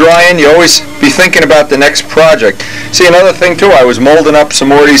something is drying, you always be thinking about the next project. See, another thing too, I was molding up some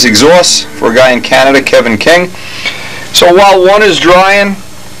more of these exhausts for a guy in Canada, Kevin King. So while one is drying,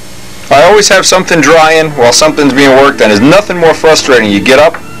 I always have something drying while something's being worked on. There's nothing more frustrating. You get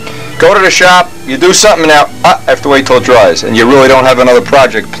up, go to the shop, you do something now, I have to wait till it dries, and you really don't have another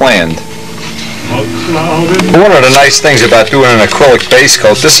project planned. One of the nice things about doing an acrylic base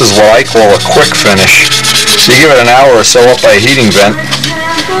coat, this is what I call a quick finish. You give it an hour or so up by a heating vent,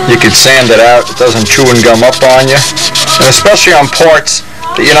 you can sand it out, it doesn't chew and gum up on you, and especially on parts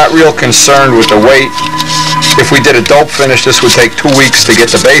that you're not real concerned with the weight. If we did a dope finish, this would take 2 weeks to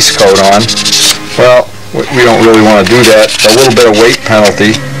get the base coat on. Well, we don't really want to do that. A little bit of weight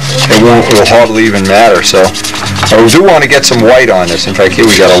penalty, it'll hardly even matter. So we do want to get some white on this. In fact, here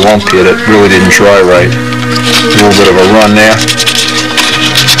we got a lump here that really didn't dry right. A little bit of a run there.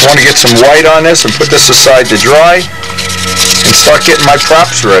 I want to get some white on this and put this aside to dry and start getting my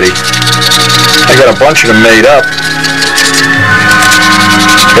props ready. I got a bunch of them made up.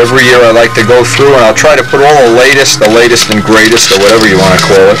 Every year I like to go through and I'll try to put all the latest and greatest, or whatever you want to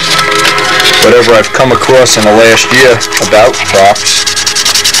call it, whatever I've come across in the last year about props.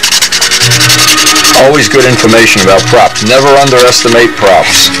 Always good information about props. Never underestimate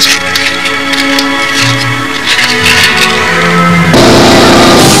props.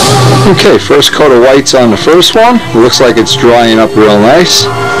 Okay, first coat of white's on the first one. Looks like it's drying up real nice.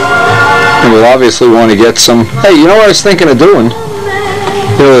 And we'll obviously want to get some, hey, you know what I was thinking of doing?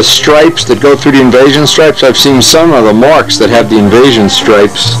 You know, the stripes that go through the invasion stripes, I've seen some of the marks that have the invasion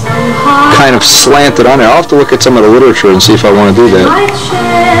stripes kind of slanted on there. I'll have to look at some of the literature and see if I want to do that.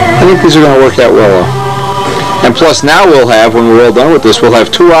 I think these are going to work out well. And plus now we'll have, when we're all done with this, we'll have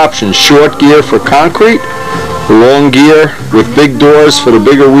two options. Short gear for concrete, long gear with big doors for the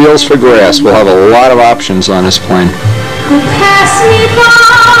bigger wheels for grass. We'll have a lot of options on this plane.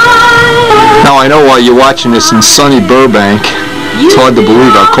 Now I know while you're watching this in sunny Burbank, it's hard to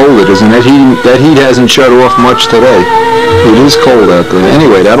believe how cold it is, and that heat hasn't shut off much today. It is cold out there.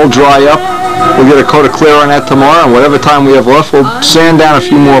 Anyway, that'll dry up. We'll get a coat of clear on that tomorrow, and whatever time we have left, we'll sand down a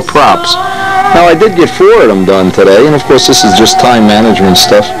few more props. Now, I did get 4 of them done today, and of course this is just time management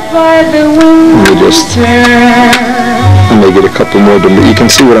stuff. Let me get a couple more. You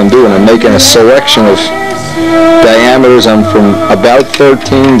can see what I'm doing. I'm making a selection of diameters. I'm from about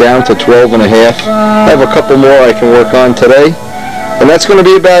 13 down to 12 and a half. I have a couple more I can work on today. And that's going to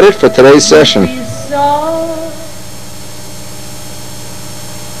be about it for today's session.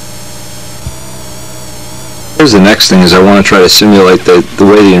 Here's the next thing is I want to try to simulate the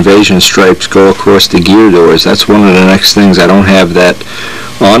way the invasion stripes go across the gear doors. That's one of the next things. I don't have that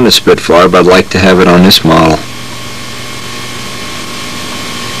on the Spitfire, but I'd like to have it on this model.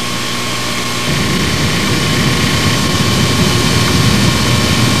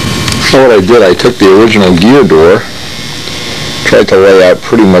 So what I did, I took the original gear door, tried to lay out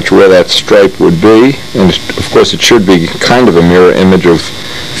pretty much where that stripe would be, and of course it should be kind of a mirror image of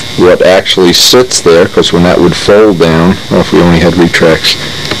what actually sits there, because when that would fold down, well, if we only had retracts.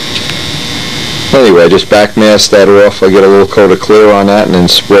 Anyway, I just back mask that off. I get a little coat of clear on that and then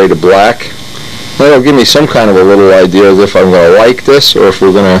spray the black. That'll give me some kind of a little idea of if I'm going to like this, or if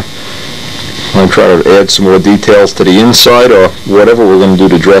we're going to try to add some more details to the inside, or whatever we're going to do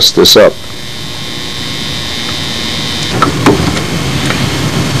to dress this up.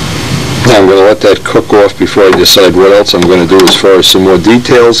 Now I'm going to let that cook off before I decide what else I'm going to do as far as some more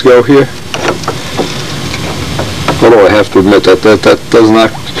details go here. Although I have to admit that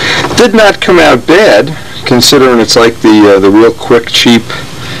did not come out bad, considering it's like the real quick, cheap,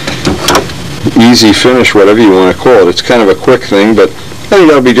 easy finish, whatever you want to call it. It's kind of a quick thing, but I think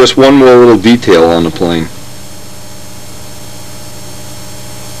that'll be just one more little detail on the plane.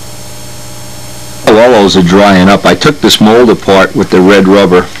 While those are drying up, I took this mold apart with the red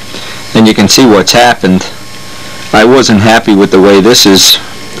rubber, and you can see what's happened. I wasn't happy with the way this is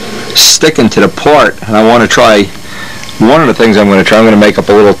sticking to the part, and I want to try, one of the things I'm going to make up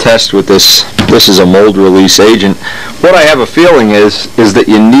a little test with this. This is a mold release agent. What I have a feeling is that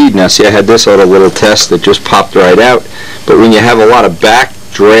you need, now see I had this other little test that just popped right out, but when you have a lot of back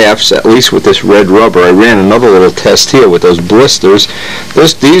drafts, at least with this red rubber, I ran another little test here with those blisters.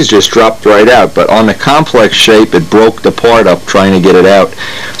 These just dropped right out, but on the complex shape it broke the part up trying to get it out.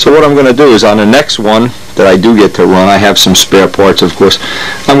 So what I'm going to do is on the next one that I do get to run, I have some spare parts of course,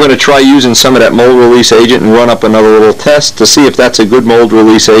 I'm going to try using some of that mold release agent and run up another little test to see if that's a good mold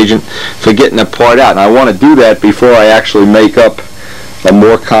release agent for getting the part out. And I want to do that before I actually make up a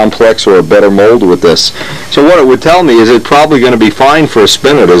more complex or a better mold with this. So what it would tell me is it's probably going to be fine for a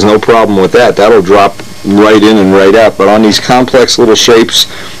spinner. There's no problem with that. That'll drop right in and right out. But on these complex little shapes,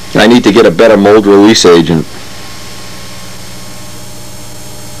 I need to get a better mold release agent.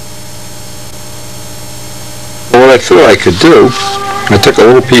 Well, what I thought I could do, I took a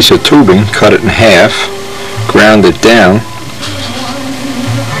little piece of tubing, cut it in half, ground it down.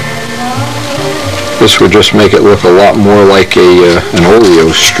 This would just make it look a lot more like an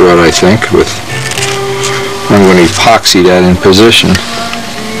Oleo strut, I think. I'm going to epoxy that in position.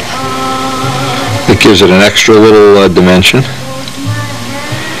 It gives it an extra little dimension.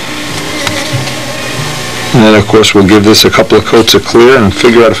 And then of course we'll give this a couple of coats of clear and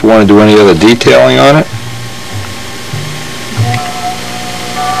figure out if we want to do any other detailing on it.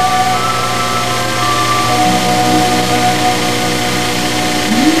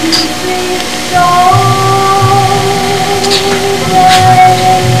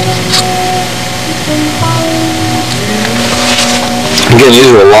 Again,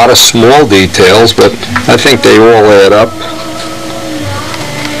 these are a lot of small details, but I think they all add up.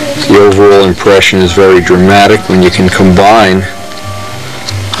 The overall impression is very dramatic when you can combine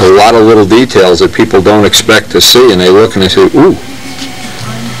a lot of little details that people don't expect to see, and they look and they say, ooh.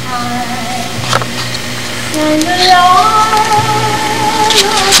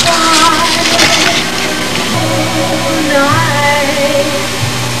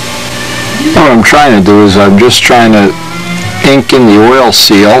 What I'm trying to do is I'm just trying to ink in the oil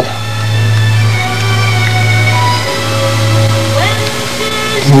seal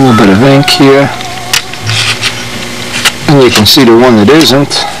A little bit of ink here. And you can see the one that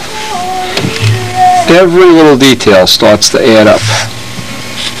isn't. Every little detail starts to add up.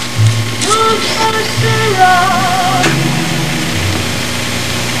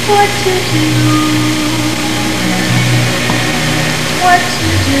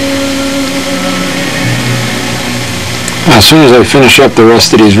 As soon as I finish up the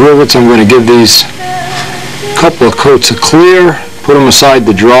rest of these rivets, I'm going to give these a couple of coats of clear, put them aside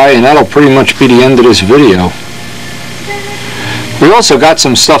to dry, and that'll pretty much be the end of this video. We also got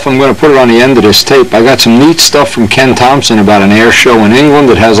some stuff, I'm going to put it on the end of this tape. I got some neat stuff from Ken Thompson about an air show in England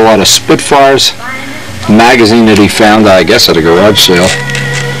that has a lot of Spitfires. A magazine that he found, I guess, at a garage sale.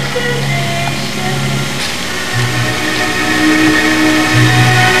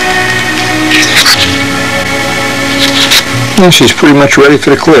 And she's pretty much ready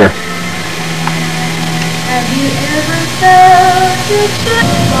for the clear. Have you ever felt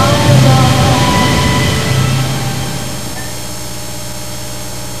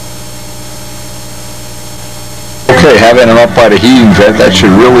Okay, having them up by the heating vent, that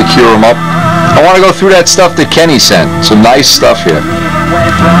should really cure them up. I want to go through that stuff that Kenny sent. Some nice stuff here.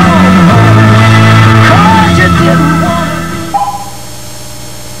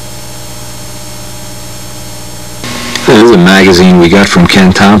 This is a magazine we got from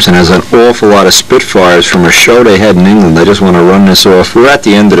Ken Thompson. It has an awful lot of Spitfires from a show they had in England. I just want to run this off. We're at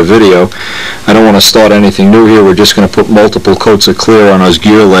the end of the video. I don't want to start anything new here. We're just going to put multiple coats of clear on those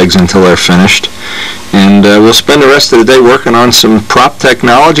gear legs until they're finished. And we'll spend the rest of the day working on some prop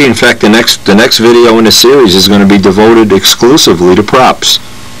technology. In fact, the next video in the series is going to be devoted exclusively to props.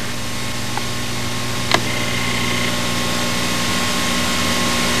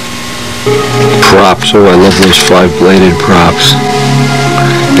 Props. Oh, I love those 5-bladed props.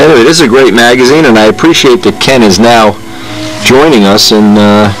 Anyway, this is a great magazine, and I appreciate that Ken is now joining us in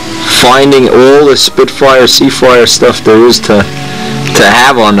finding all the Spitfire, Seafire stuff there is to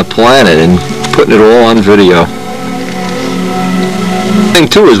have on the planet and putting it all on video. The thing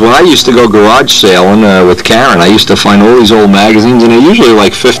too is, when I used to go garage sailing with Karen, I used to find all these old magazines, and they're usually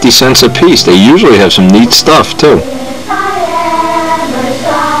like 50 cents a piece. They usually have some neat stuff too.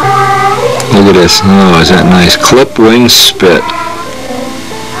 Look at this. Oh, is that nice? Clip wing spit.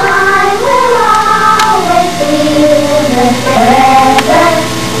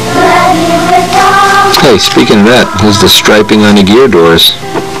 Hey, speaking of that, there's the striping on the gear doors.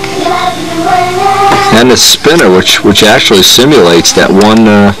 And the spinner, which actually simulates that one,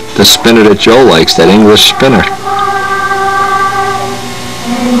 the spinner that Joe likes, that English spinner.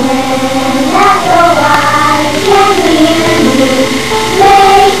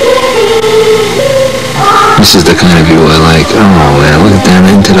 This is the kind of view I like. Oh man, look at down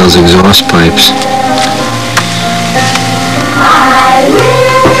into those exhaust pipes.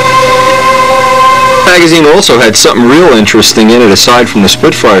 The magazine also had something real interesting in it aside from the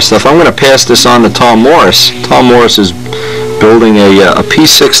Spitfire stuff. I'm going to pass this on to Tom Morris. Tom Morris is building a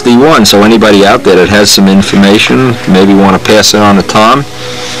P-61, so anybody out there that has some information, maybe want to pass it on to Tom.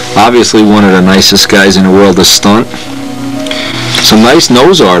 Obviously one of the nicest guys in the world to stunt. Some nice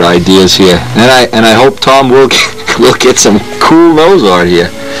nose art ideas here, and I hope Tom will get some cool nose art here.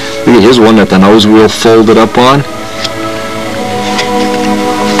 Here's one that the nose wheel folded up on.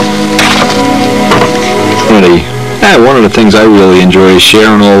 One of the things I really enjoy is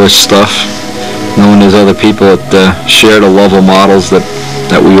sharing all this stuff, knowing there's other people that share the love of models that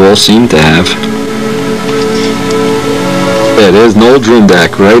we all seem to have. Yeah, there's Noel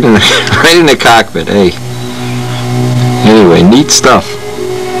Drindak right in the cockpit. Hey. Anyway, neat stuff.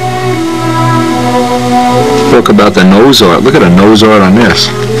 Talk about the nose art. Look at the nose art on this.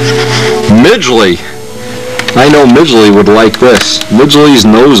 Midgley. I know Midgley would like this. Midgley's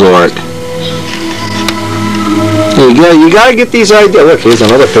nose art. You gotta get these ideas. Look, here's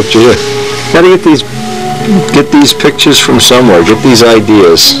another picture here. Gotta get these pictures from somewhere. Get these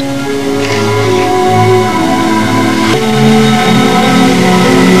ideas.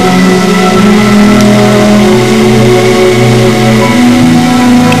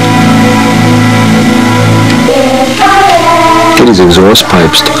 Look at these exhaust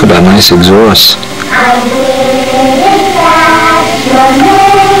pipes. Talk about nice exhausts.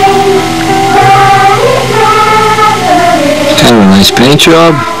 Kind of a nice paint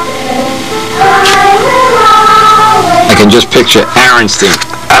job. I can just picture Aaronstein.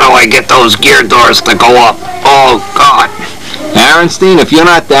 How do I get those gear doors to go up? Oh God. Aaronstein, if you're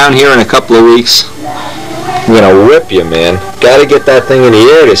not down here in a couple of weeks, I'm gonna whip you, man. Gotta get that thing in the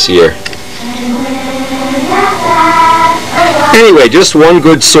air this year. Anyway, just one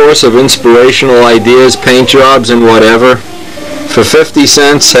good source of inspirational ideas, paint jobs and whatever. For 50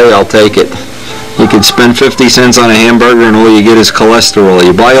 cents, hey, I'll take it. You could spend 50 cents on a hamburger and all you get is cholesterol.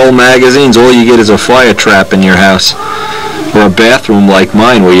 You buy old magazines, all you get is a fire trap in your house. Or a bathroom like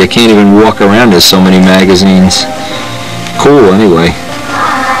mine where you can't even walk around, there's so many magazines. Cool, anyway.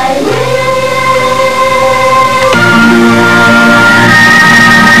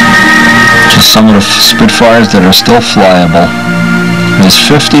 Just some of the Spitfires that are still flyable. There's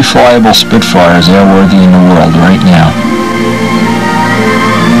 50 flyable Spitfires airworthy in the world right now.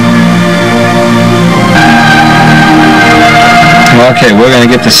 Okay, we're going to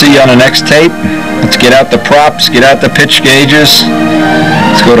get to see you on the next tape. Let's get out the props, get out the pitch gauges.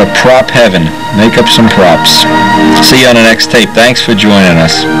 Let's go to prop heaven. Make up some props. See you on the next tape. Thanks for joining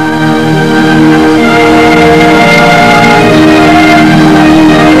us.